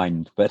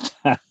designed, but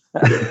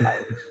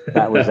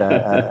that was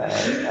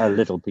a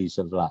little piece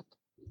of luck.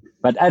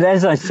 But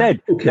as I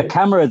said, the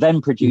camera then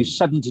produced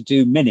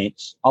 72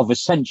 minutes of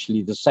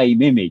essentially the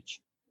same image.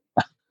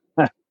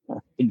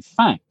 In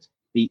fact,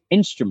 the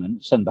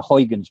instruments and the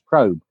Huygens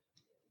probe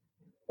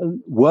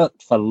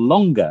worked for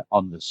longer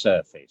on the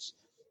surface.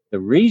 The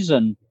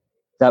reason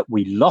that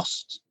we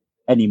lost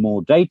any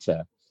more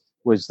data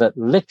was that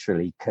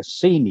literally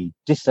Cassini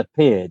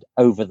disappeared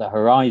over the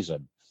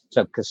horizon.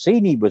 So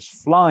Cassini was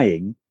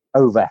flying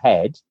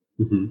overhead,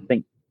 I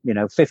think,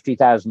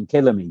 50,000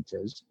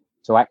 kilometers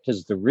to act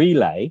as the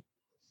relay.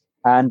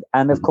 And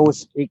of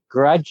course, it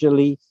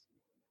gradually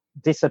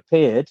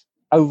disappeared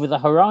over the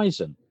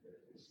horizon.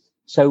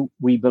 So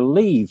we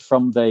believe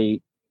from the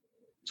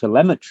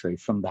telemetry,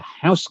 from the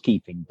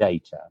housekeeping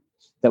data,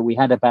 that we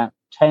had about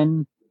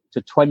 10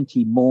 to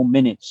 20 more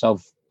minutes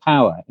of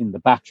power in the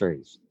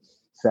batteries.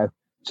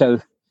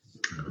 So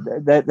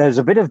there's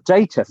a bit of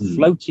data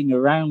floating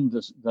around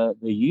the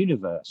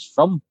universe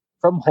from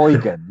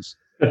Huygens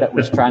that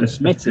was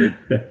transmitted,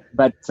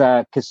 but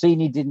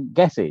Cassini didn't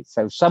get it.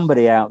 So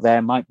somebody out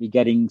there might be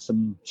getting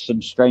some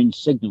strange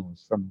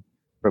signals from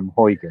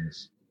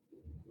Huygens.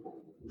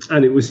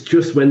 And it was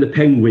just when the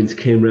penguins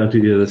came round to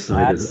the other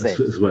side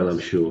as well, I'm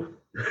sure.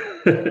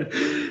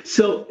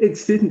 So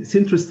it's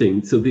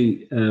interesting. So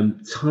the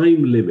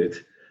time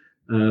limit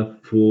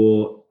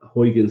for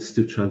Huygens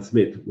to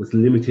transmit was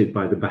limited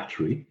by the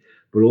battery,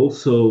 but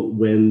also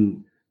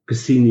when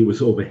Cassini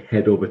was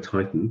overhead over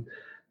Titan.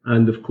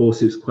 And of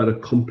course, it's quite a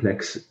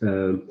complex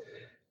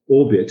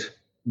orbit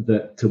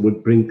that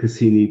would bring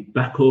Cassini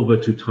back over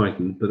to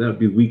Titan, but that would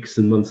be weeks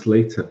and months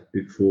later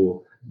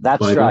before.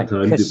 That's right. That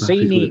time,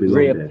 Cassini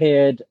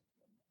reappeared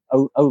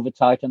over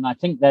Titan. I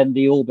think then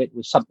the orbit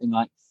was something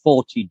like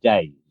 40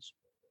 days.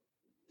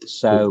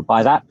 So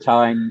by that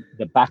time,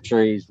 the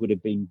batteries would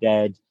have been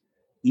dead.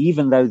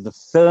 Even though the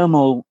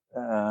thermal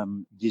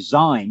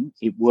design,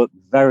 it worked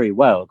very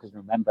well, because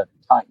remember,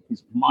 Titan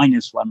is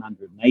minus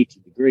 180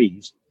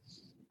 degrees.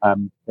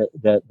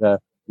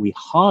 We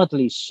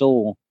hardly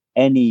saw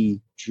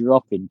any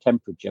drop in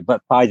temperature,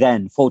 but by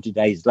then, 40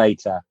 days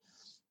later,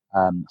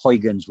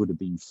 Huygens would have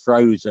been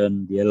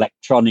frozen, the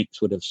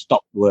electronics would have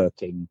stopped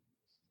working.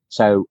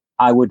 So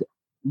I would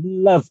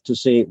love to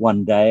see it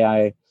one day.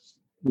 I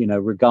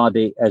regard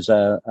it as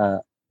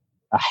a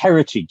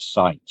heritage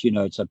site.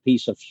 It's a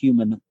piece of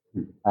human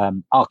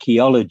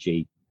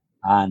archaeology,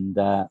 and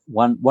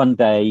one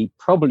day,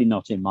 probably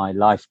not in my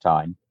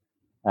lifetime,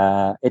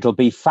 it'll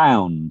be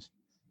found,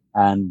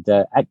 and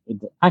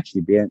it'll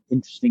actually be an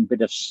interesting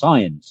bit of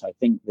science. I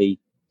think the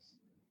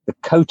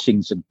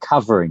coatings and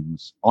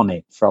coverings on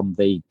it from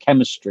the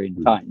chemistry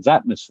in Titan's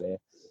atmosphere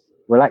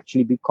will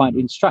actually be quite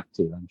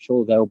instructive. I'm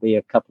sure there'll be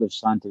a couple of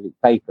scientific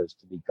papers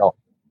to be got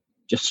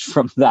just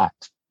from that.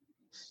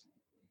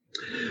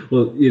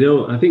 Well,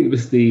 I think it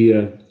was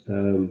the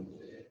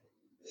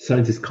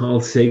scientist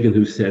Carl Sagan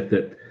who said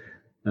that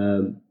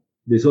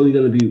there's only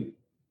going to be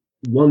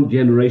one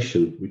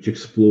generation which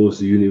explores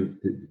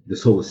the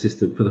solar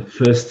system for the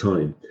first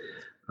time.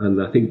 And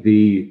I think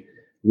the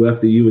work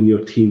that you and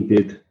your team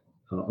did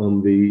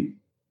on the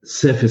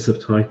surface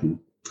of Titan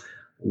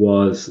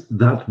was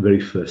that very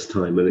first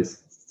time, and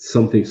it's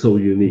something so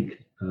unique.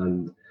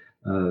 And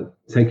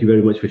thank you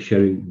very much for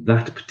sharing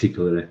that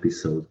particular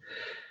episode.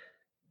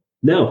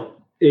 Now,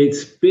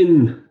 it's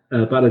been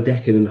about a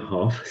decade and a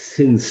half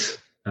since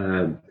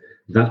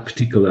that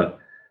particular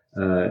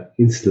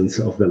instance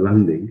of the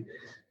landing.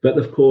 But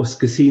of course,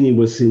 Cassini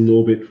was in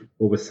orbit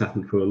over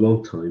Saturn for a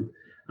long time,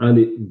 and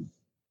it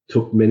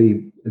took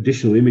many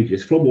additional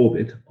images from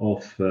orbit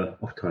of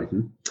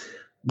Titan.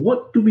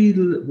 What have we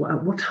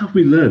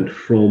learnhuygens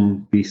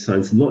from these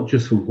signs, not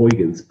just from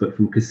Huygens, but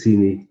from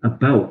Cassini,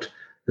 about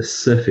the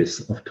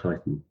surface of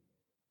Titan?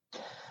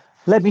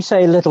 Let me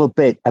say a little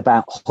bit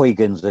about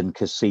Huygens and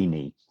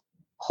Cassini.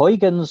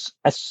 Huygens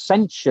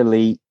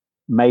essentially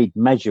made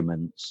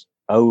measurements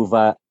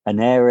over an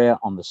area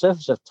on the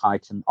surface of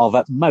Titan of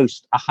at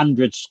most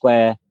 100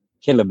 square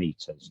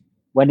kilometers.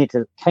 When it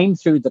came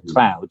through the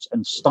clouds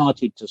and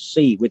started to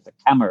see with the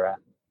camera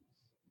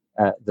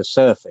the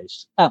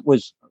surface, that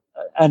was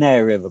an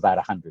area of about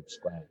 100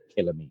 square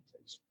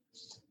kilometers.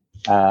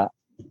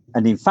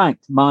 And in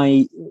fact,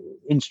 my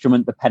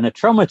instrument, the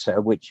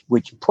penetrometer, which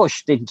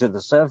pushed into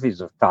the surface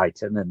of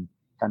Titan and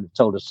kind of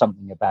told us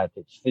something about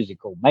its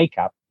physical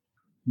makeup,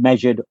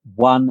 measured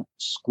 1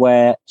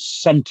 square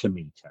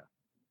centimeter,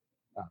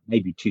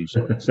 maybe 2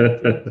 square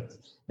centimeters.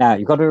 Now,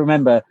 you've got to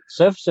remember,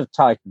 surface of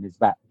Titan is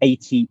about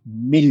 80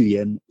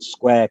 million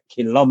square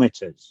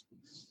kilometers.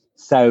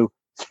 So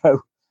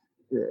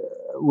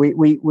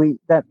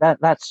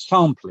that's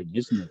sampling,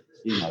 isn't it?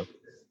 You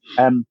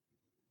know,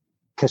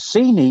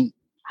 Cassini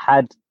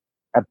had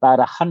about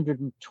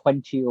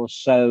 120 or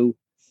so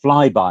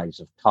flybys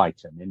of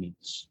Titan in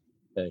its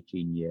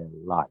 13-year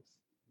life.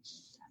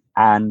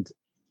 And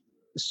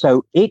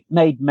so it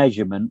made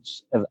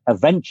measurements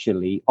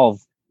eventually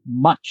of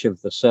much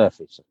of the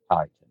surface of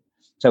Titan.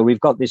 So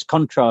we've got this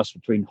contrast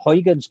between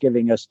Huygens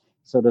giving us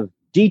sort of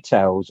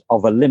details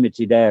of a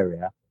limited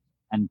area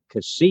and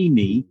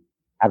Cassini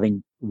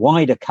having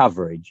wider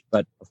coverage,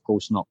 but of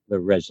course not the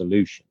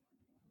resolution.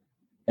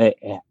 It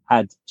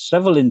had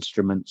several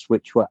instruments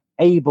which were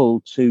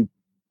able to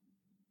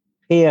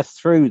peer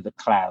through the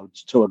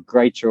clouds to a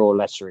greater or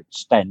lesser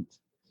extent.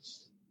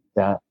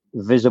 The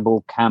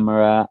visible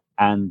camera,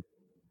 and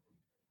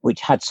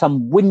which had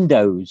some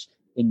windows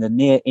in the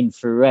near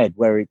infrared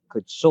where it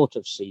could sort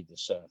of see the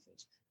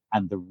surface.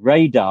 And the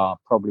radar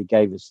probably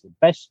gave us the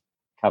best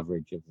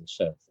coverage of the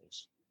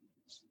surface,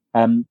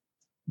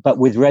 but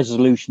with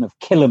resolution of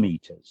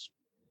kilometers,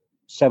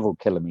 several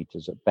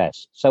kilometers at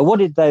best. So what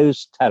did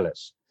those tell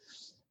us?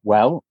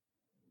 Well,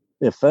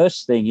 the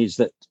first thing is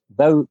that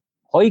though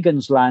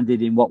Huygens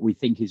landed in what we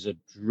think is a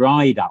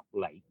dried up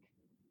lake,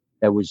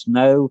 there was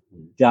no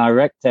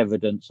direct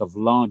evidence of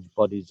large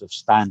bodies of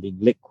standing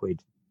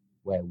liquid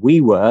where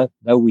we were.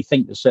 Though we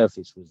think the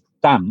surface was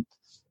damp,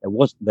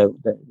 the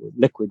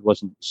liquid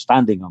wasn't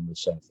standing on the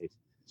surface.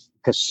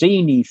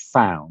 Cassini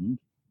found,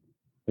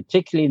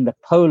 particularly in the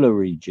polar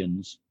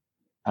regions,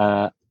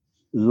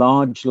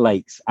 large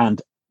lakes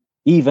and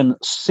even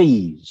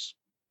seas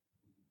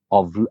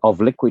of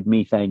liquid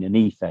methane and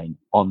ethane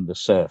on the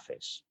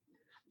surface.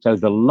 So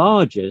the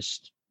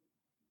largest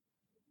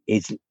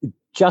is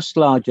just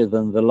larger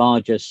than the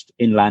largest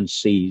inland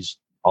seas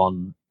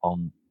on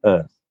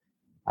Earth.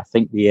 I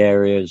think the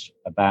area is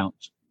about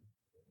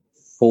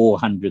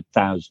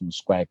 400,000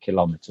 square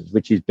kilometers,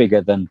 which is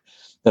bigger than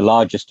the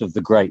largest of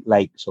the Great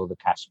Lakes or the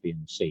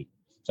Caspian Sea.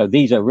 So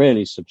these are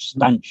really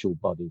substantial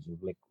bodies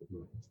of liquid.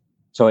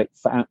 So it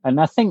found, and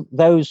I think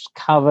those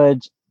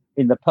covered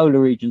in the polar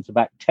regions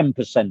about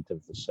 10%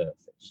 of the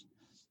surface.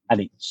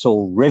 And it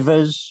saw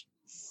rivers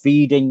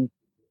feeding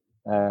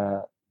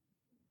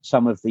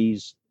some of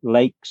these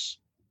lakes.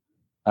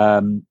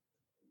 In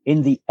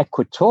the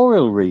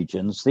equatorial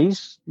regions,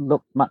 these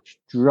looked much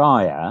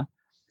drier.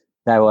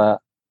 There were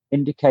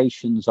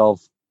indications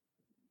of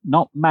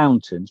not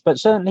mountains, but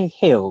certainly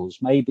hills.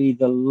 Maybe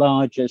the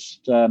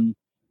largest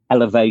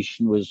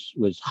elevation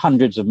was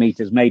hundreds of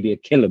meters, maybe a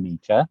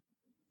kilometer.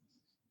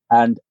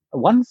 And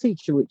one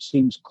feature which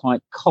seems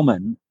quite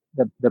common,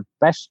 the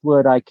best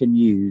word I can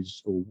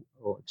use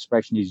or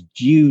expression is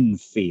dune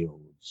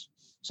fields.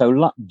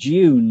 So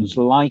dunes,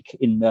 like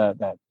in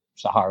the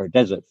Sahara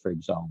Desert, for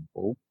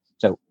example,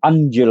 so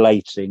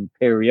undulating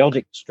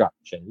periodic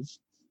structures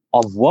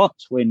of what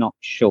we're not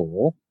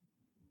sure.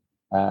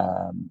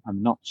 And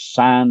not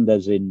sand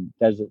as in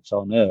deserts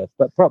on Earth,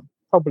 but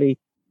probably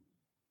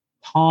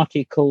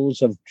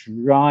particles of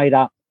dried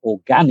up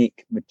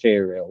organic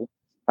material,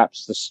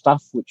 perhaps the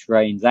stuff which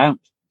rains out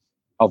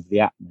of the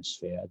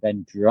atmosphere,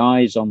 then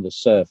dries on the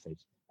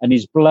surface and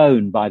is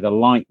blown by the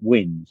light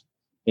wind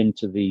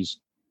into these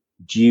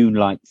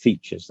dune-like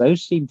features.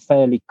 Those seem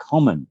fairly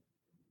common,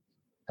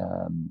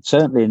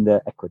 certainly in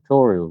the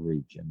equatorial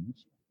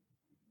regions.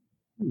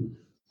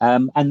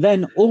 And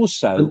then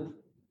also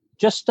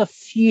just a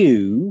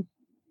few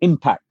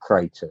impact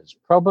craters,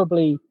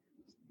 probably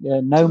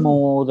no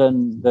more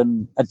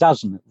than a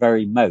dozen at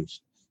very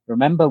most.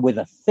 Remember, with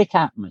a thick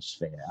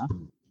atmosphere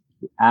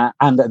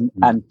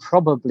and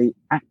probably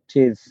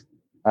active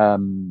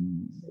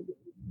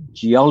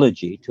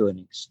geology to an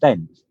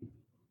extent.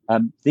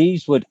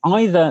 These would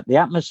either, the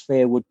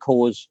atmosphere would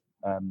cause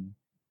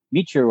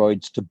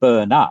meteoroids to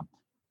burn up,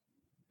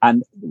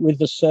 and with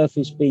the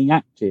surface being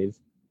active,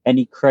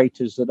 any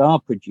craters that are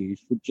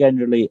produced would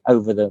generally,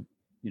 over the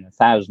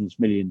thousands,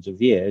 millions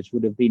of years,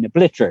 would have been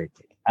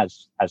obliterated,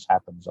 as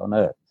happens on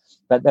Earth.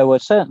 But there were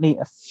certainly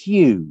a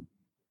few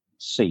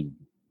seen,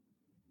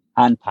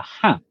 and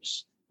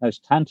perhaps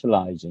most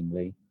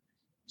tantalizingly,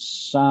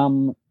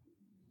 some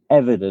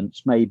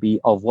evidence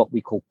maybe of what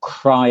we call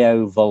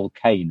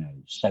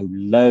cryovolcanoes, so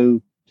low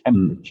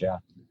temperature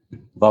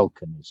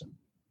volcanism.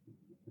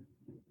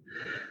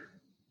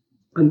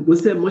 And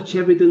was there much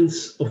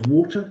evidence of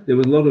water? There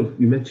was a lot of,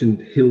 you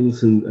mentioned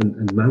hills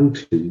and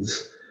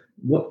mountains.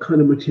 What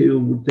kind of material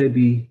would they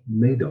be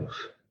made of?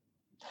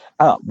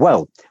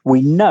 Well,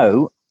 we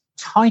know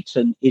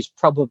Titan is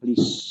probably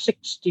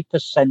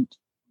 60%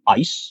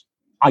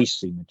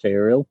 icy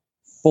material,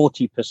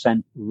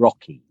 40%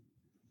 rocky.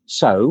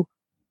 So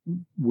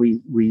we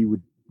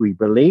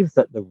believe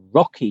that the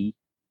rocky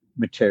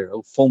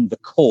material formed the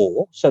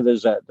core. So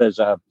there's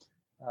a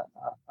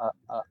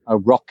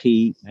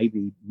rocky,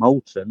 maybe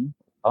molten,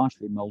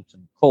 partially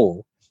molten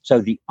core. So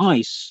the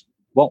ice,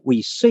 what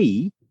we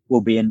see,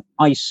 will be an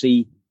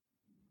icy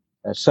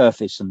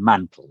surface and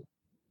mantle.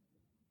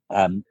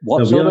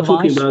 What sort of ice?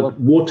 We are talking about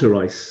water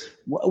ice.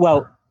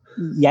 Well,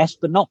 yes,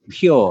 but not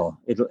pure.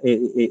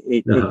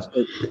 We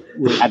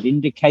had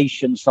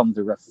indications from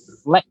the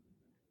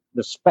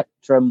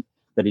spectrum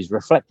that is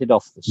reflected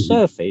off the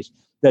surface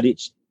that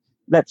it's,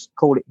 let's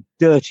call it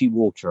dirty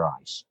water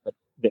ice. But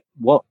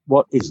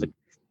what is the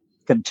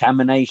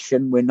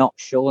contamination? We're not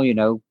sure,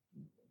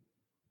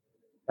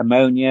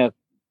 ammonia,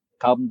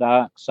 carbon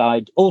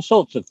dioxide, all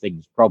sorts of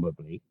things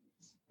probably,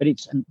 but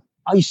it's an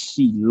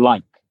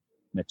icy-like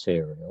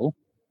material.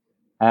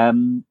 But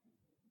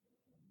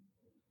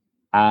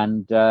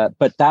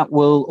that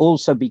will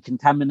also be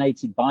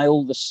contaminated by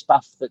all the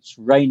stuff that's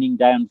raining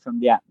down from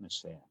the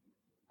atmosphere.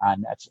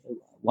 And that's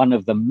one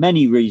of the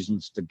many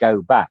reasons to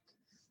go back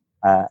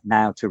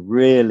now to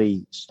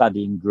really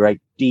study in great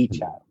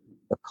detail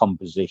the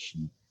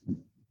composition.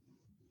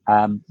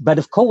 But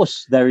of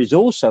course, there is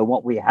also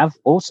what we have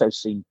also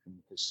seen from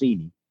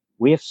Cassini.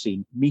 We have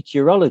seen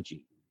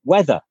meteorology,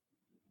 weather.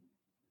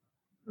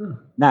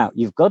 Now,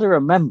 you've got to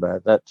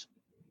remember that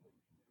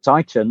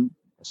Titan,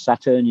 the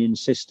Saturnian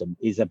system,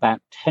 is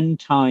about 10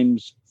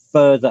 times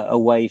further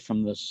away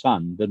from the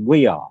sun than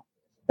we are.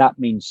 That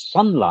means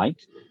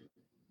sunlight,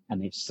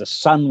 and it's the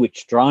sun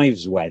which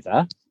drives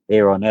weather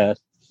here on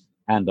Earth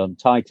and on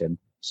Titan.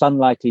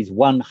 Sunlight is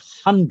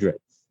 1/100th,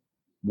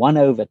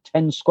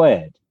 1/10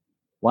 squared,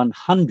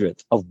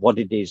 1/100th of what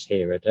it is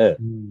here at Earth.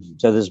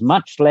 So there's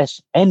much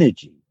less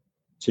energy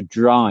to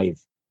drive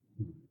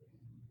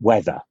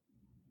weather.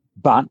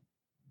 But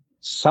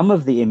some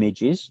of the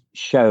images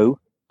show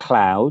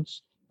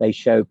clouds. They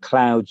show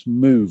clouds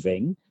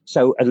moving.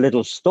 So a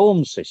little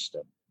storm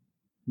system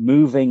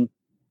moving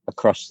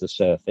across the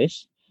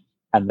surface.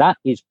 And that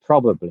is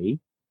probably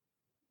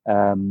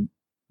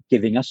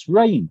giving us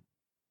rain.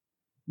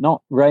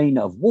 Not rain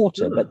of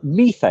water, but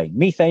methane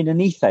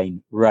and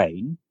ethane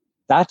rain.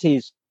 That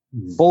is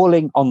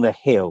falling on the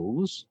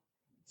hills,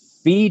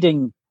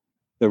 feeding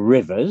the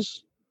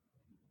rivers,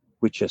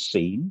 which are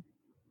seen,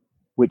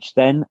 which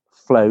then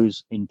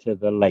flows into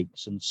the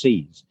lakes and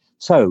seas.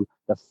 So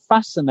the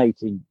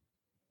fascinating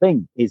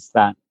thing is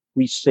that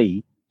we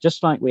see,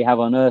 just like we have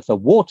on Earth a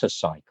water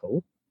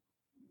cycle,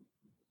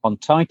 on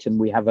Titan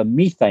we have a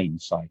methane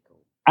cycle.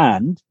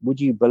 And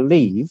would you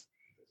believe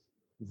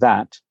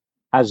that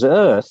as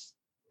Earth,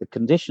 the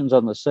conditions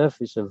on the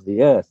surface of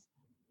the Earth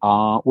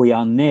we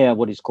are near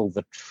what is called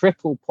the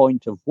triple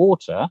point of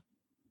water,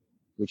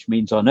 which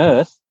means on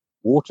Earth,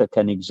 water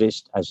can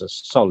exist as a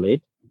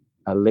solid,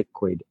 a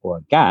liquid, or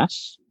a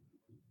gas.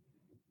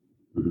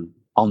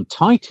 On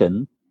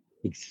Titan,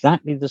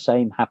 exactly the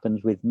same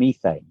happens with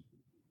methane.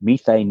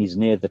 Methane is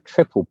near the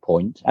triple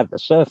point, at the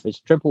surface,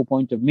 triple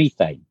point of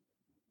methane.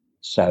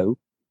 So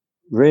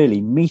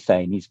really,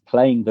 methane is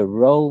playing the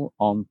role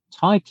on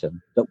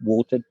Titan that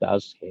water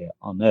does here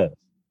on Earth.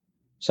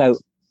 So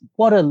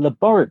what a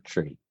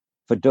laboratory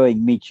for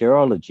doing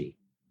meteorology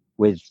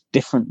with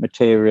different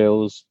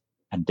materials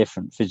and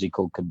different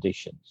physical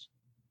conditions.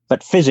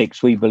 But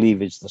physics, we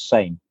believe, is the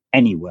same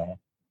anywhere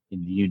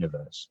in the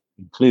universe,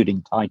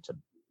 including Titan.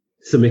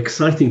 Some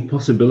exciting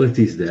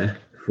possibilities there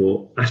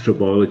for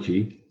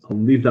astrobiology. I'll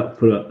leave that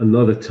for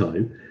another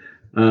time.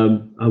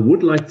 I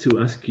would like to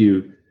ask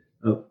you,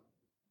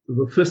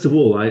 first of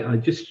all, I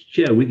just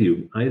share with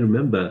you, I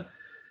remember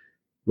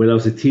when I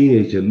was a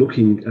teenager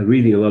looking and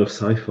reading a lot of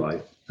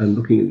sci-fi and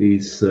looking at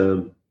these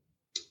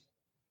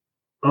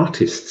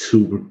artists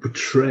who would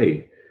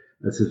portray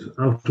as if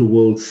outer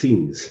world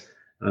scenes.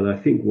 And I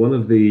think one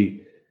of the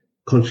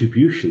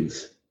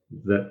contributions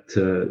that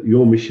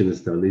your mission has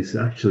done is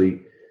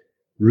actually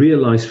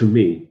realized for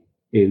me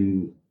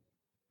in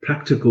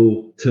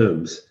practical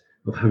terms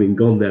of having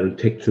gone there and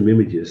taken some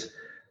images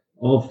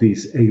of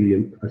these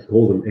alien, I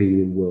call them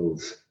alien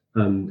worlds.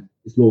 and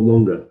it's no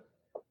longer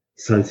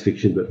science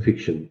fiction but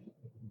fiction.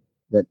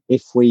 That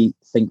if we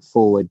think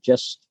forward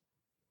just,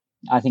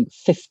 I think,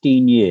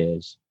 15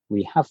 years,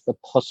 we have the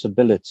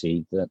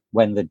possibility that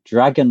when the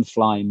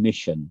Dragonfly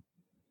mission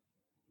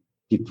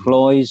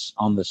deploys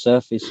on the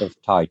surface of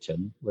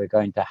Titan, we're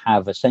going to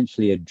have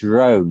essentially a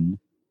drone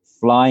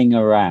flying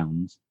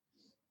around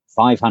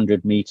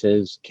 500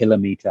 meters,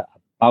 kilometer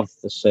above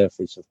the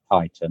surface of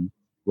Titan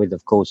with,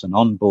 of course, an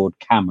onboard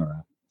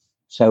camera.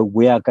 So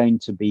we are going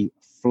to be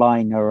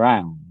flying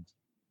around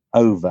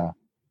over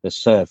the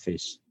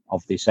surface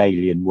of this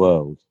alien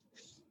world.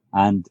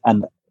 And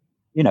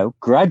you know,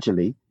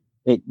 gradually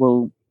it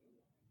will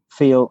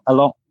feel a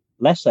lot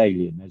less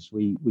alien as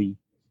we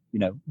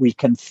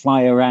can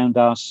fly around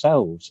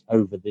ourselves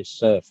over this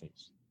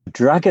surface.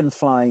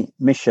 Dragonfly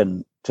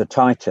mission to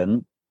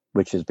Titan,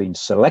 which has been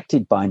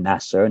selected by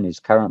NASA and is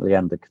currently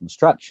under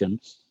construction,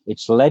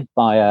 it's led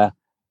by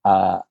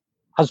a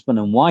husband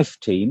and wife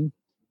team.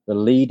 The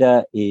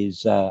leader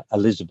is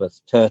Elizabeth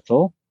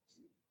Turtle.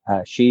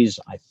 She's,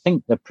 I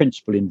think, the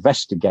principal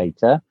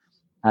investigator,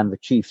 and the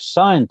chief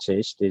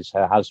scientist is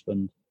her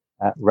husband,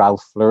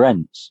 Ralph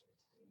Lorenz.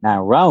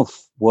 Now,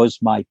 Ralph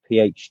was my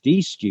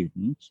PhD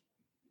student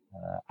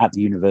at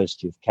the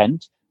University of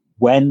Kent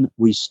when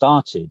we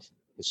started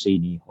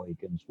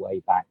Cassini-Huygens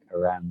way back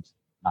around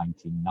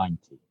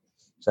 1990.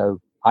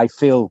 So I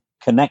feel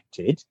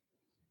connected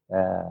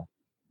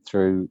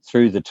through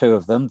the two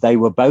of them. They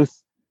were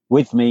both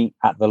with me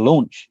at the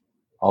launch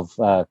of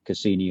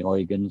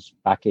Cassini-Huygens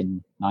back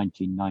in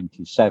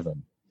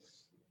 1997.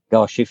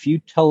 Gosh, if you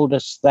told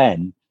us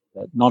then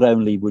that not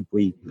only would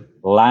we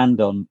land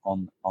on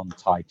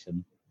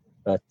Titan,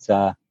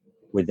 but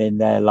within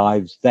their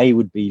lives, they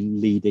would be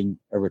leading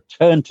a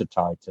return to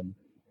Titan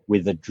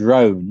with a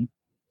drone.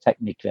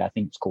 Technically, I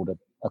think it's called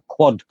a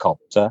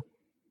quadcopter.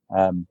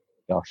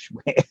 Gosh,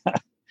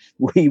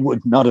 we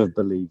would not have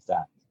believed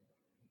that.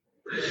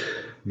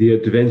 The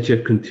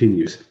adventure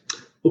continues.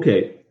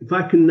 Okay, if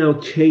I can now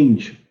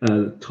change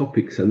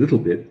topics a little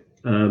bit.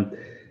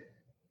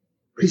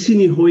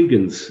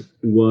 Cassini-Huygens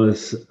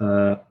was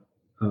a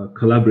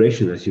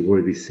collaboration, as you've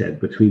already said,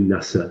 between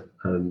NASA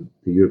and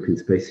the European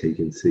Space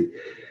Agency.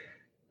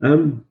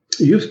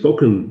 You've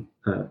spoken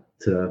at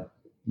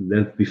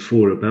length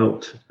before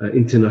about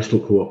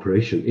international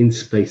cooperation in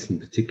space in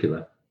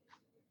particular.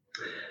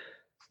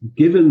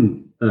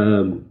 Given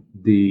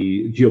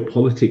the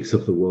geopolitics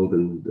of the world,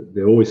 and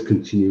they're always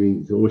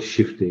continuing, they're always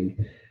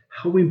shifting,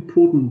 how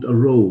important a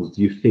role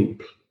do you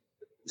think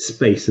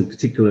space, in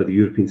particular the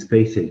European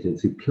Space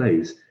Agency,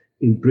 plays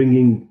in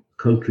bringing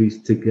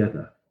countries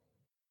together?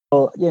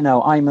 Well, you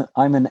know,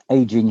 I'm an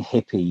aging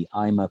hippie.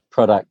 I'm a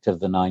product of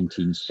the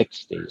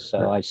 1960s,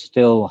 so I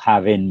still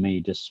have in me,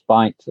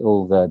 despite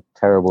all the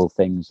terrible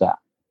things that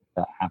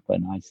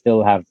happen, I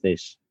still have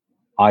this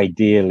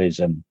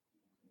idealism.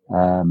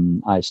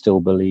 I still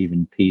believe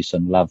in peace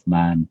and love,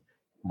 man,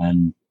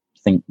 and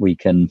think we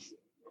can,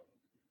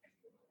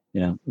 you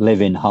know,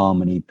 live in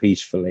harmony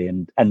peacefully.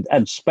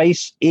 And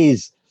space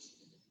is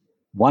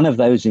one of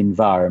those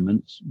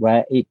environments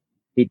where it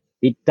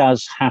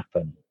does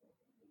happen.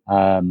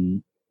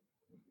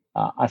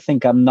 I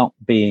think I'm not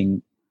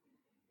being,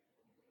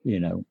 you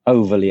know,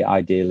 overly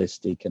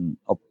idealistic and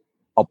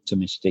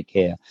optimistic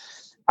here.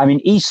 I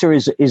mean, ESA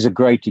is a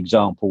great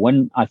example.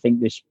 When I think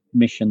this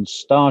mission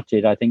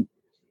started, I think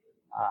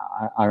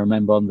I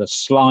remember on the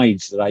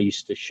slides that I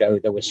used to show,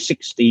 there were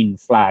 16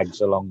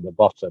 flags along the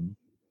bottom.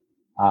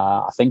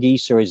 I think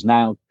ESA is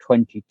now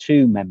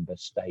 22 member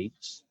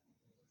states.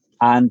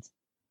 And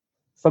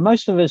for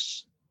most of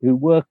us who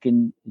work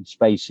in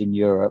space in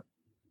Europe,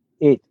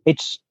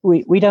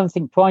 we don't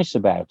think twice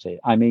about it.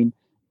 I mean,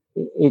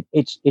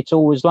 it's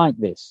always like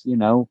this, you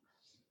know.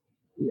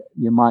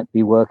 You might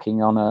be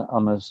working on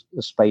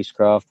a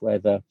spacecraft where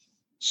the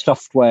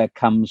software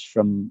comes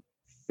from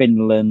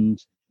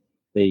Finland,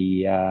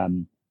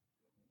 the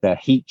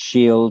heat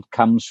shield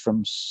comes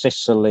from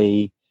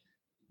Sicily,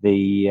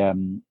 the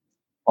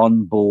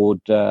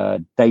onboard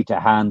data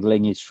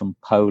handling is from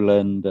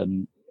Poland,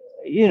 and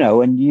you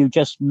know, and you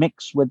just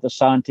mix with the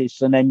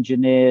scientists and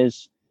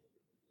engineers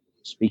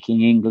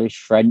speaking English,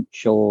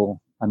 French, or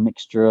a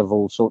mixture of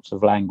all sorts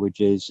of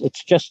languages.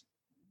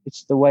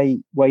 It's the way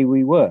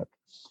we work.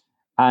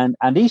 And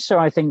ESA,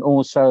 I think,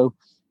 also,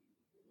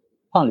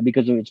 partly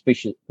because of its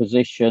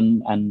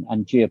position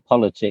and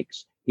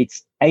geopolitics,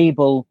 it's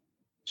able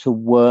to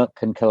work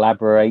and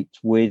collaborate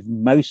with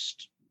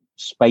most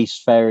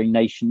spacefaring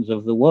nations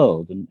of the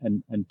world,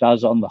 and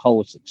does on the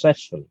whole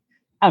successfully.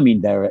 I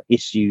mean, there are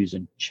issues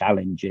and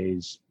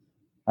challenges.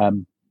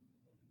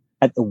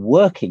 At the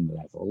working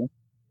level,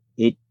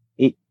 it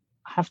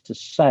I have to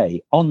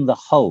say, on the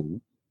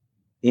whole,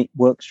 it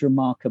works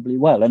remarkably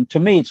well. And to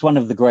me, it's one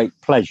of the great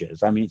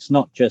pleasures. I mean, it's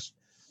not just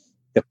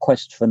the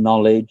quest for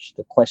knowledge,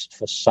 the quest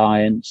for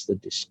science, the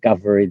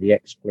discovery, the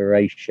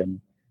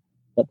exploration,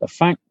 but the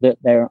fact that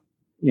there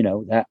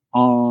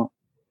are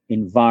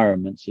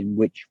environments in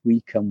which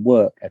we can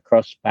work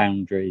across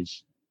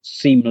boundaries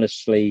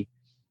seamlessly.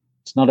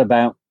 It's not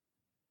about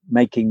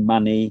making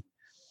money.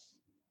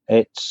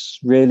 It's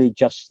really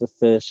just the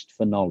thirst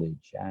for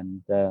knowledge.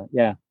 And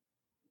yeah,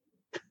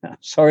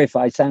 sorry if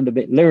I sound a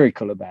bit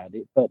lyrical about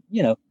it, but,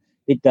 you know,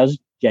 it does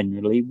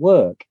generally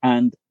work.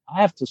 And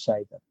I have to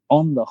say that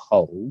on the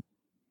whole,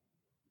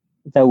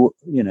 though,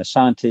 you know,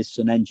 scientists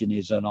and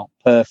engineers are not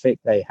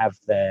perfect, they have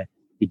their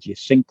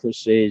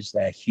idiosyncrasies,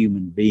 they're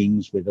human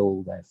beings with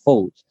all their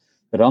faults.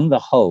 But on the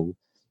whole,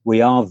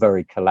 we are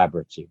very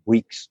collaborative.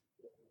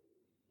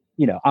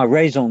 You know, our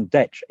raison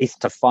d'etre is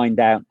to find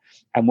out.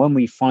 And when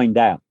we find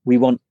out, we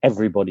want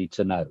everybody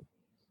to know.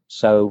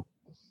 So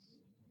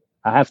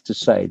I have to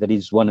say that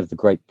is one of the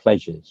great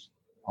pleasures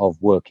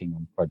of working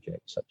on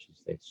projects such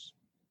as this.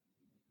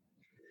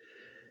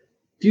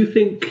 Do you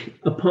think,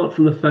 apart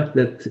from the fact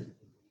that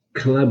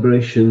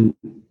collaboration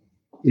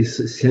is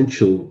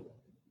essential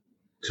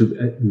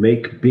to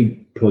make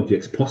big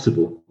projects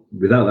possible,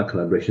 without that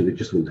collaboration, it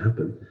just wouldn't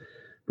happen,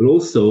 but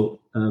also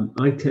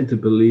I tend to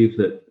believe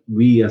that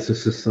we as a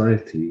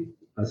society,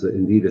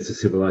 indeed as a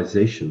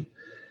civilization,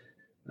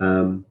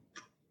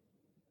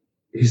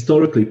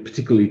 historically,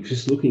 particularly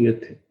just looking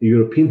at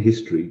European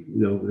history,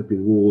 you know, there have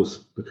been wars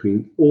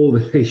between all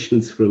the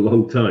nations for a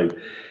long time.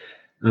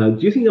 Do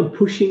you think I'm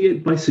pushing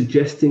it by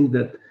suggesting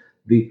that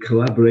the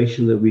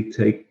collaboration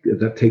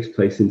that takes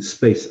place in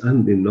space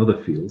and in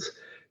other fields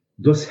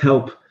does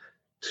help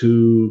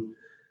to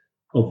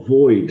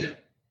avoid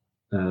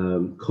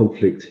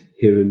conflict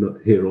here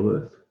on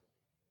Earth?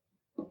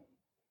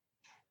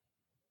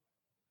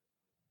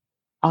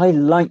 I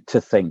like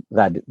to think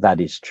that that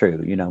is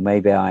true. You know,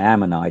 maybe I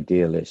am an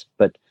idealist,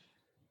 but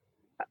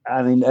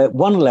I mean, at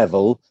one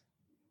level,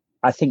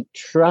 I think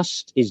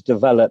trust is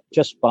developed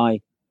just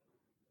by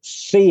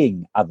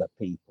seeing other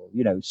people,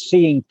 you know,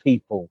 seeing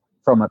people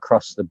from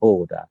across the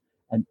border.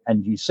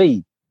 And you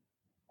see,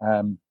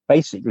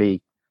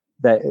 basically,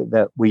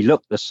 that we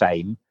look the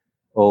same,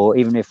 or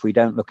even if we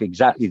don't look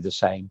exactly the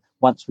same,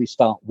 once we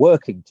start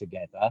working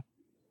together,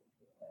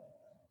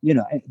 you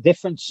know,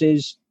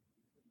 differences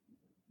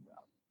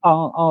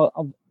are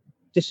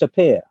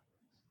disappear,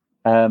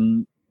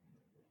 and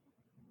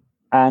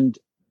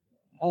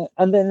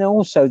then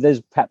also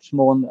there's perhaps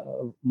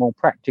more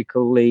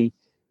practically,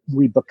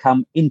 we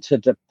become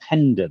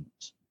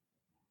interdependent.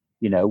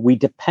 You know, we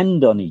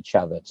depend on each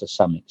other to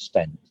some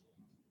extent.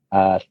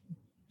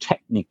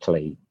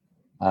 Technically,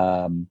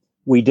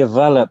 we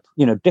develop.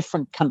 You know,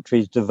 different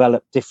countries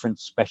develop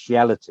different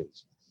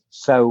specialities,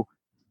 so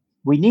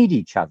we need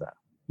each other.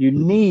 You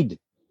need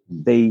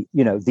the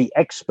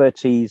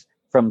expertise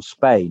from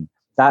Spain,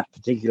 that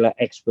particular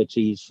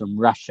expertise from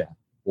Russia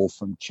or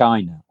from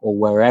China or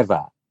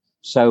wherever.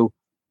 So,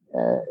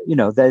 you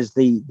know, there's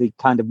the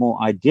kind of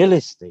more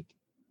idealistic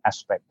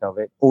aspect of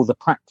it, or the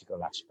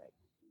practical aspect.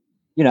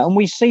 You know, and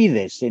we see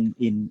this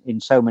in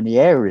so many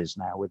areas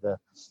now with the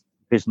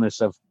business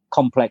of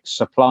complex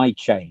supply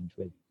chains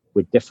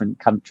with different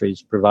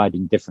countries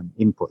providing different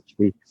inputs.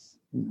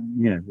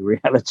 The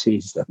reality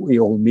is that we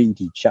all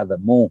need each other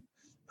more,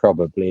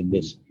 probably, in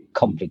this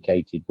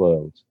complicated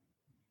world.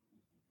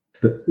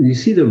 But you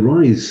see the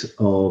rise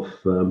of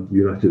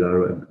United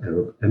Arab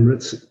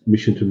Emirates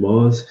mission to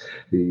Mars.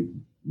 The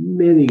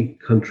many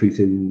countries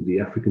in the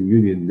African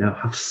Union now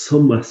have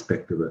some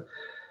aspect of a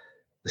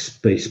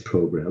space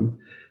program.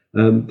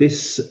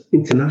 This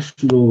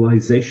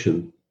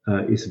internationalization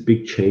is a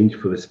big change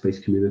for the space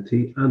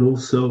community, and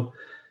also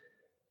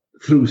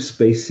through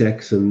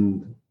SpaceX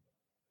and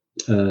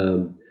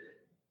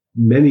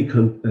many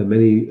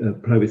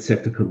private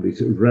sector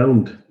companies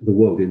around the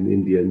world, in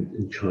India and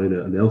in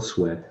China and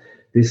elsewhere,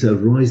 there's a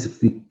rise of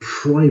the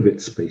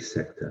private space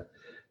sector.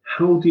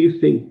 How do you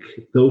think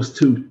those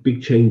two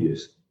big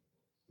changes,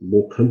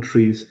 more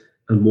countries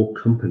and more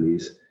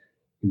companies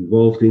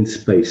involved in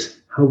space,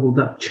 how will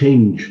that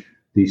change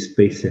the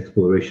space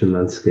exploration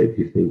landscape,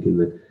 you think, in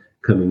the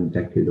coming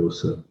decade or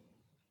so?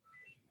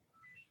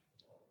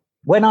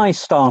 When I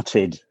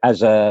started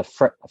as a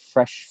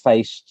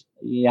fresh-faced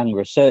young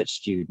research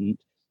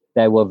student,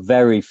 there were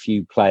very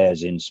few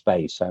players in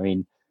space. I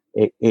mean,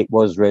 it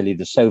was really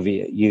the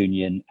Soviet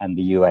Union and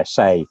the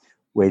USA,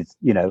 with,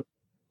 you know,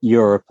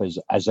 Europe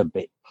as a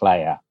bit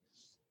player.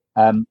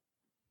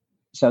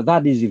 So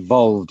that has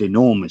evolved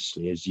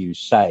enormously, as you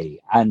say,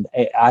 and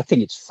I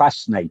think it's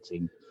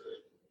fascinating.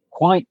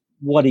 Quite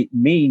what it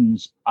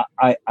means,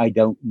 I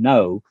don't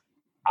know.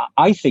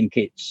 I think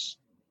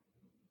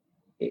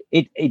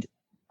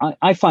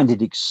I find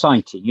it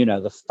exciting, you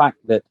know, the fact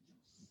that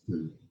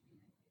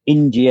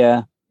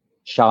India,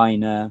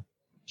 China,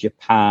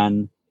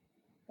 Japan,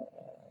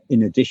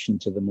 in addition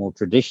to the more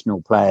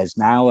traditional players,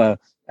 now are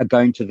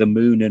going to the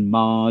moon and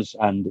Mars,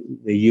 and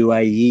the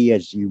UAE,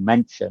 as you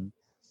mentioned.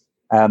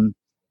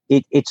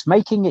 It's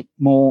making it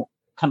more,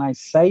 can I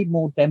say,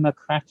 more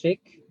democratic?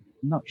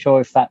 I'm not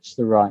sure if that's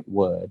the right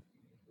word.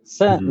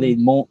 Certainly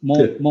more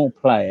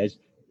players.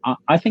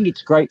 I think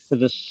it's great for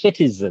the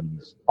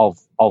citizens of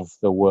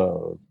the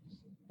world.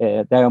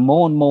 There are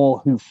more and more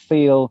who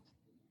feel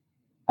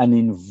an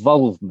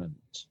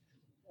involvement.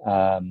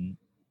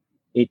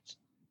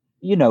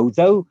 You know,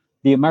 though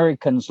the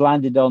Americans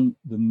landed on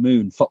the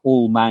moon for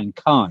all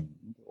mankind,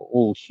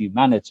 all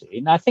humanity.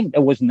 And I think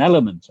there was an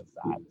element of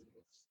that.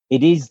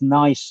 It is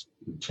nice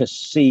to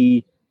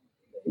see,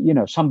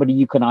 somebody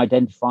you can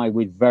identify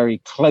with very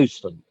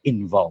closely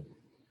involved.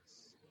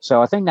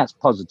 So I think that's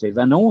positive.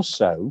 And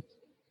also,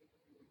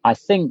 I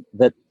think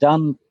that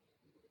done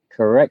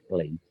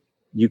correctly,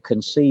 you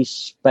can see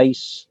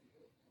space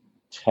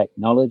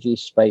technology,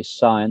 space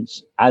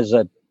science as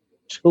a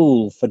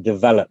tool for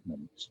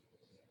development.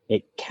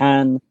 It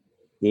can,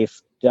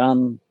 if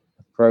done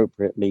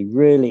appropriately,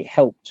 really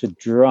help to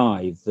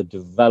drive the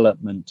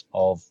development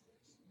of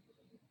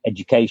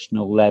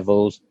educational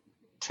levels,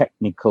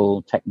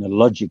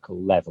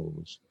 technological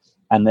levels.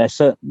 And there's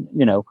certain,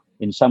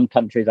 in some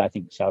countries, I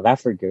think South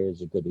Africa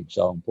is a good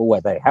example,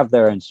 where they have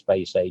their own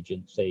space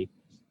agency,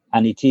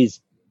 and it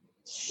is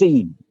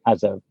seen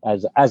as a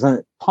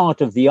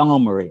part of the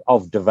armory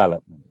of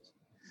development.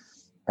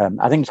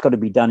 I think it's got to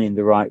be done in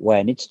the right way,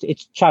 and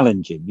it's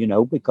challenging,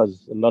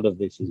 because a lot of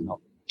this is not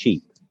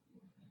cheap.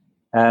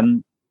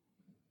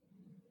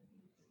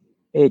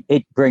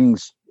 It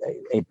brings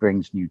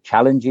new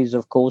challenges,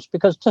 of course,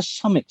 because to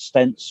some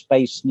extent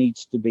space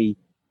needs to be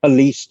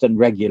policed and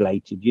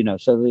regulated,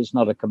 so there's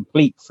not a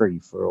complete free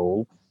for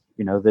all.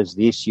 There's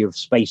the issue of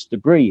space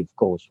debris, of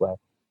course, where,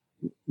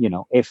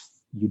 if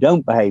you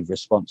don't behave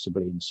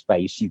responsibly in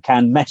space, you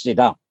can mess it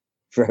up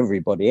for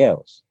everybody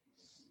else.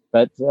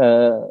 But,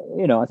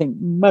 I think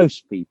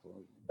most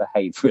people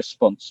behave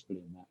responsibly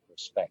in that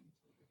respect.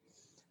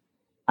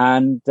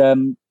 And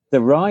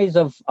the rise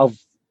of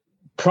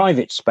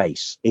private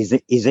space is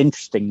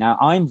interesting. Now,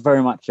 I'm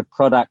very much a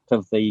product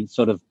of the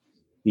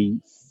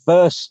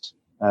first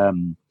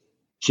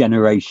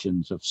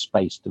generations of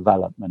space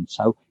development.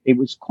 So it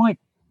was quite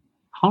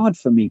hard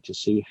for me to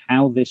see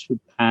how this would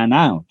pan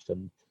out.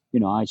 And,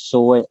 I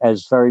saw it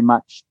as very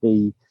much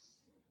it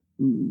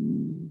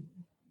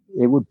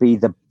would be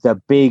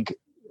the big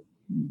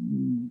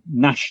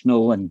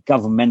national and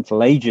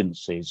governmental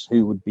agencies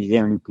who would be the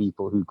only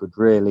people who could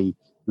really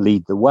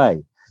lead the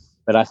way.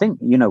 But I think,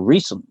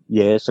 recent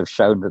years have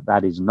shown that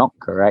that is not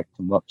correct,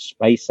 and what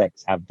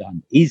SpaceX have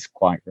done is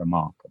quite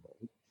remarkable.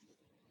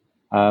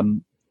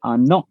 I'm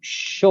not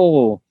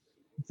sure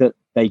that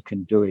they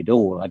can do it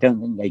all. I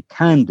don't think they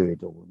can do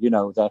it all.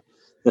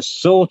 The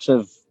sort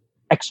of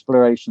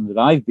exploration that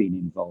I've been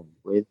involved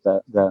with,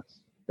 the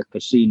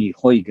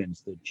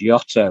Cassini-Huygens, the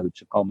Giotto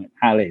to Comet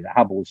Halley, the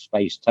Hubble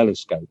Space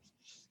Telescope,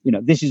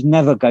 this is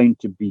never going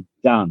to be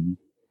done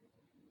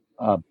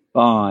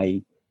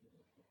by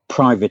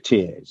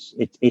privateers.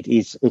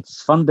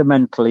 It's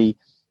fundamentally,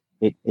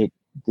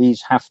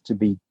 these have to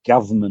be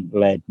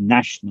government-led,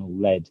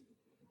 national-led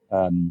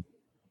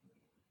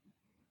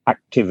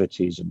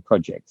activities and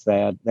projects.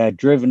 They're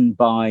driven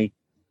by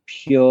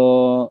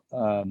pure.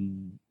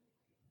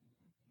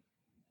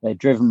 They're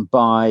driven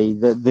by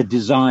the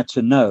desire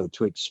to know,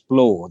 to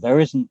explore. There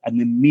isn't an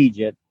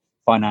immediate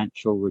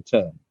financial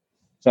return.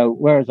 So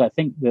whereas I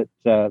think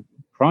that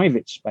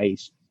private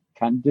space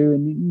can do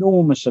an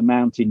enormous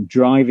amount in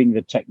driving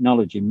the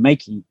technology,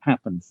 making it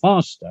happen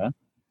faster.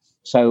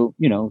 So,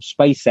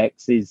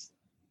 SpaceX is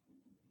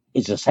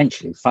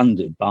essentially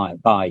funded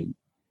by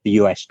the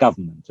US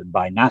government and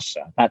by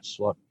NASA. That's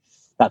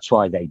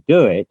why they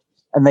do it.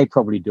 And they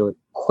probably do it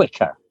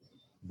quicker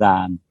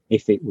than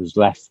if it was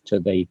left to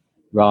the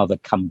rather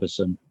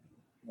cumbersome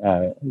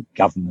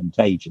government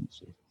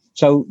agency.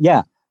 So,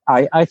 yeah,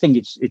 I think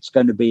it's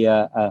going to be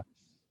a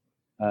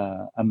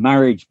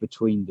marriage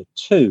between the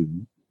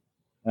two.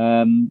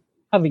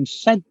 Having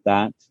said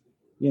that,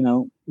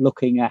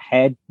 looking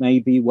ahead,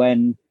 maybe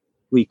when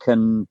we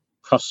can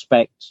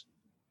prospect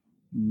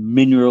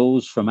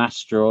minerals from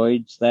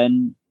asteroids,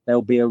 then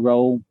there'll be a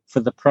role for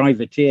the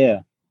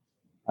privateer,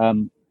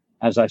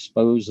 as I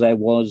suppose there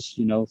was,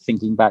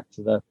 thinking back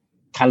to the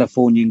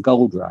Californian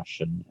gold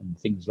rush and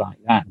things like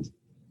that.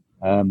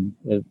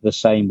 The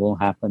same will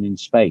happen in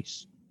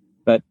space.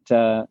 But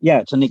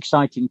it's an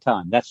exciting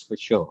time, that's for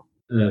sure.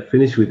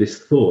 Finish with this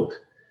thought.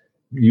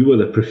 You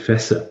were a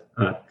professor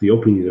at the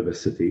Open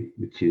University,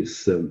 which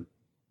is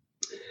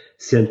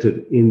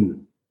centered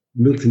in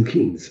Milton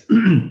Keynes.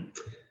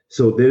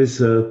 So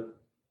there's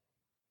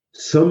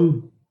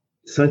some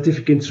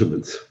scientific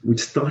instruments which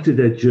started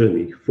their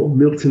journey from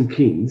Milton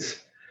Keynes,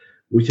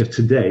 which are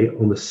today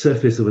on the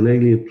surface of an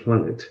alien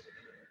planet,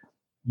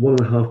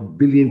 1.5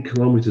 billion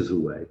kilometers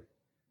away.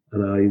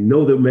 And I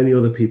know there are many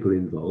other people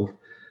involved,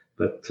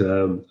 but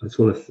I just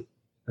want to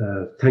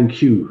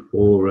thank you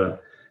for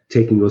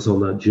taking us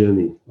on that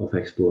journey of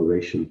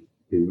exploration.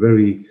 It's been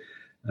very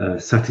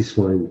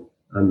satisfying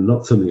and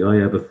not something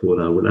I ever thought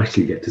I would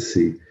actually get to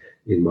see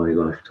in my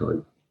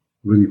lifetime.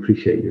 Really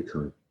appreciate your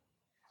time.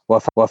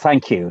 Well,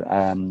 thank you.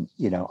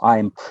 I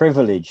am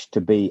privileged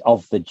to be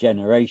of the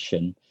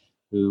generation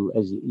who,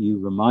 as you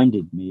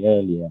reminded me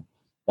earlier,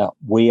 that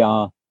we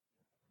are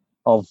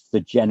of the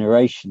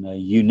generation, a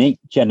unique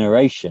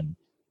generation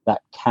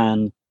that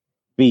have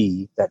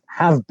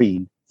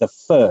been the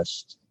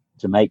first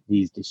to make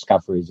these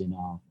discoveries in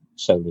our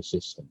solar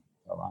system.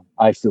 So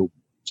I feel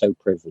so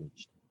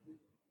privileged.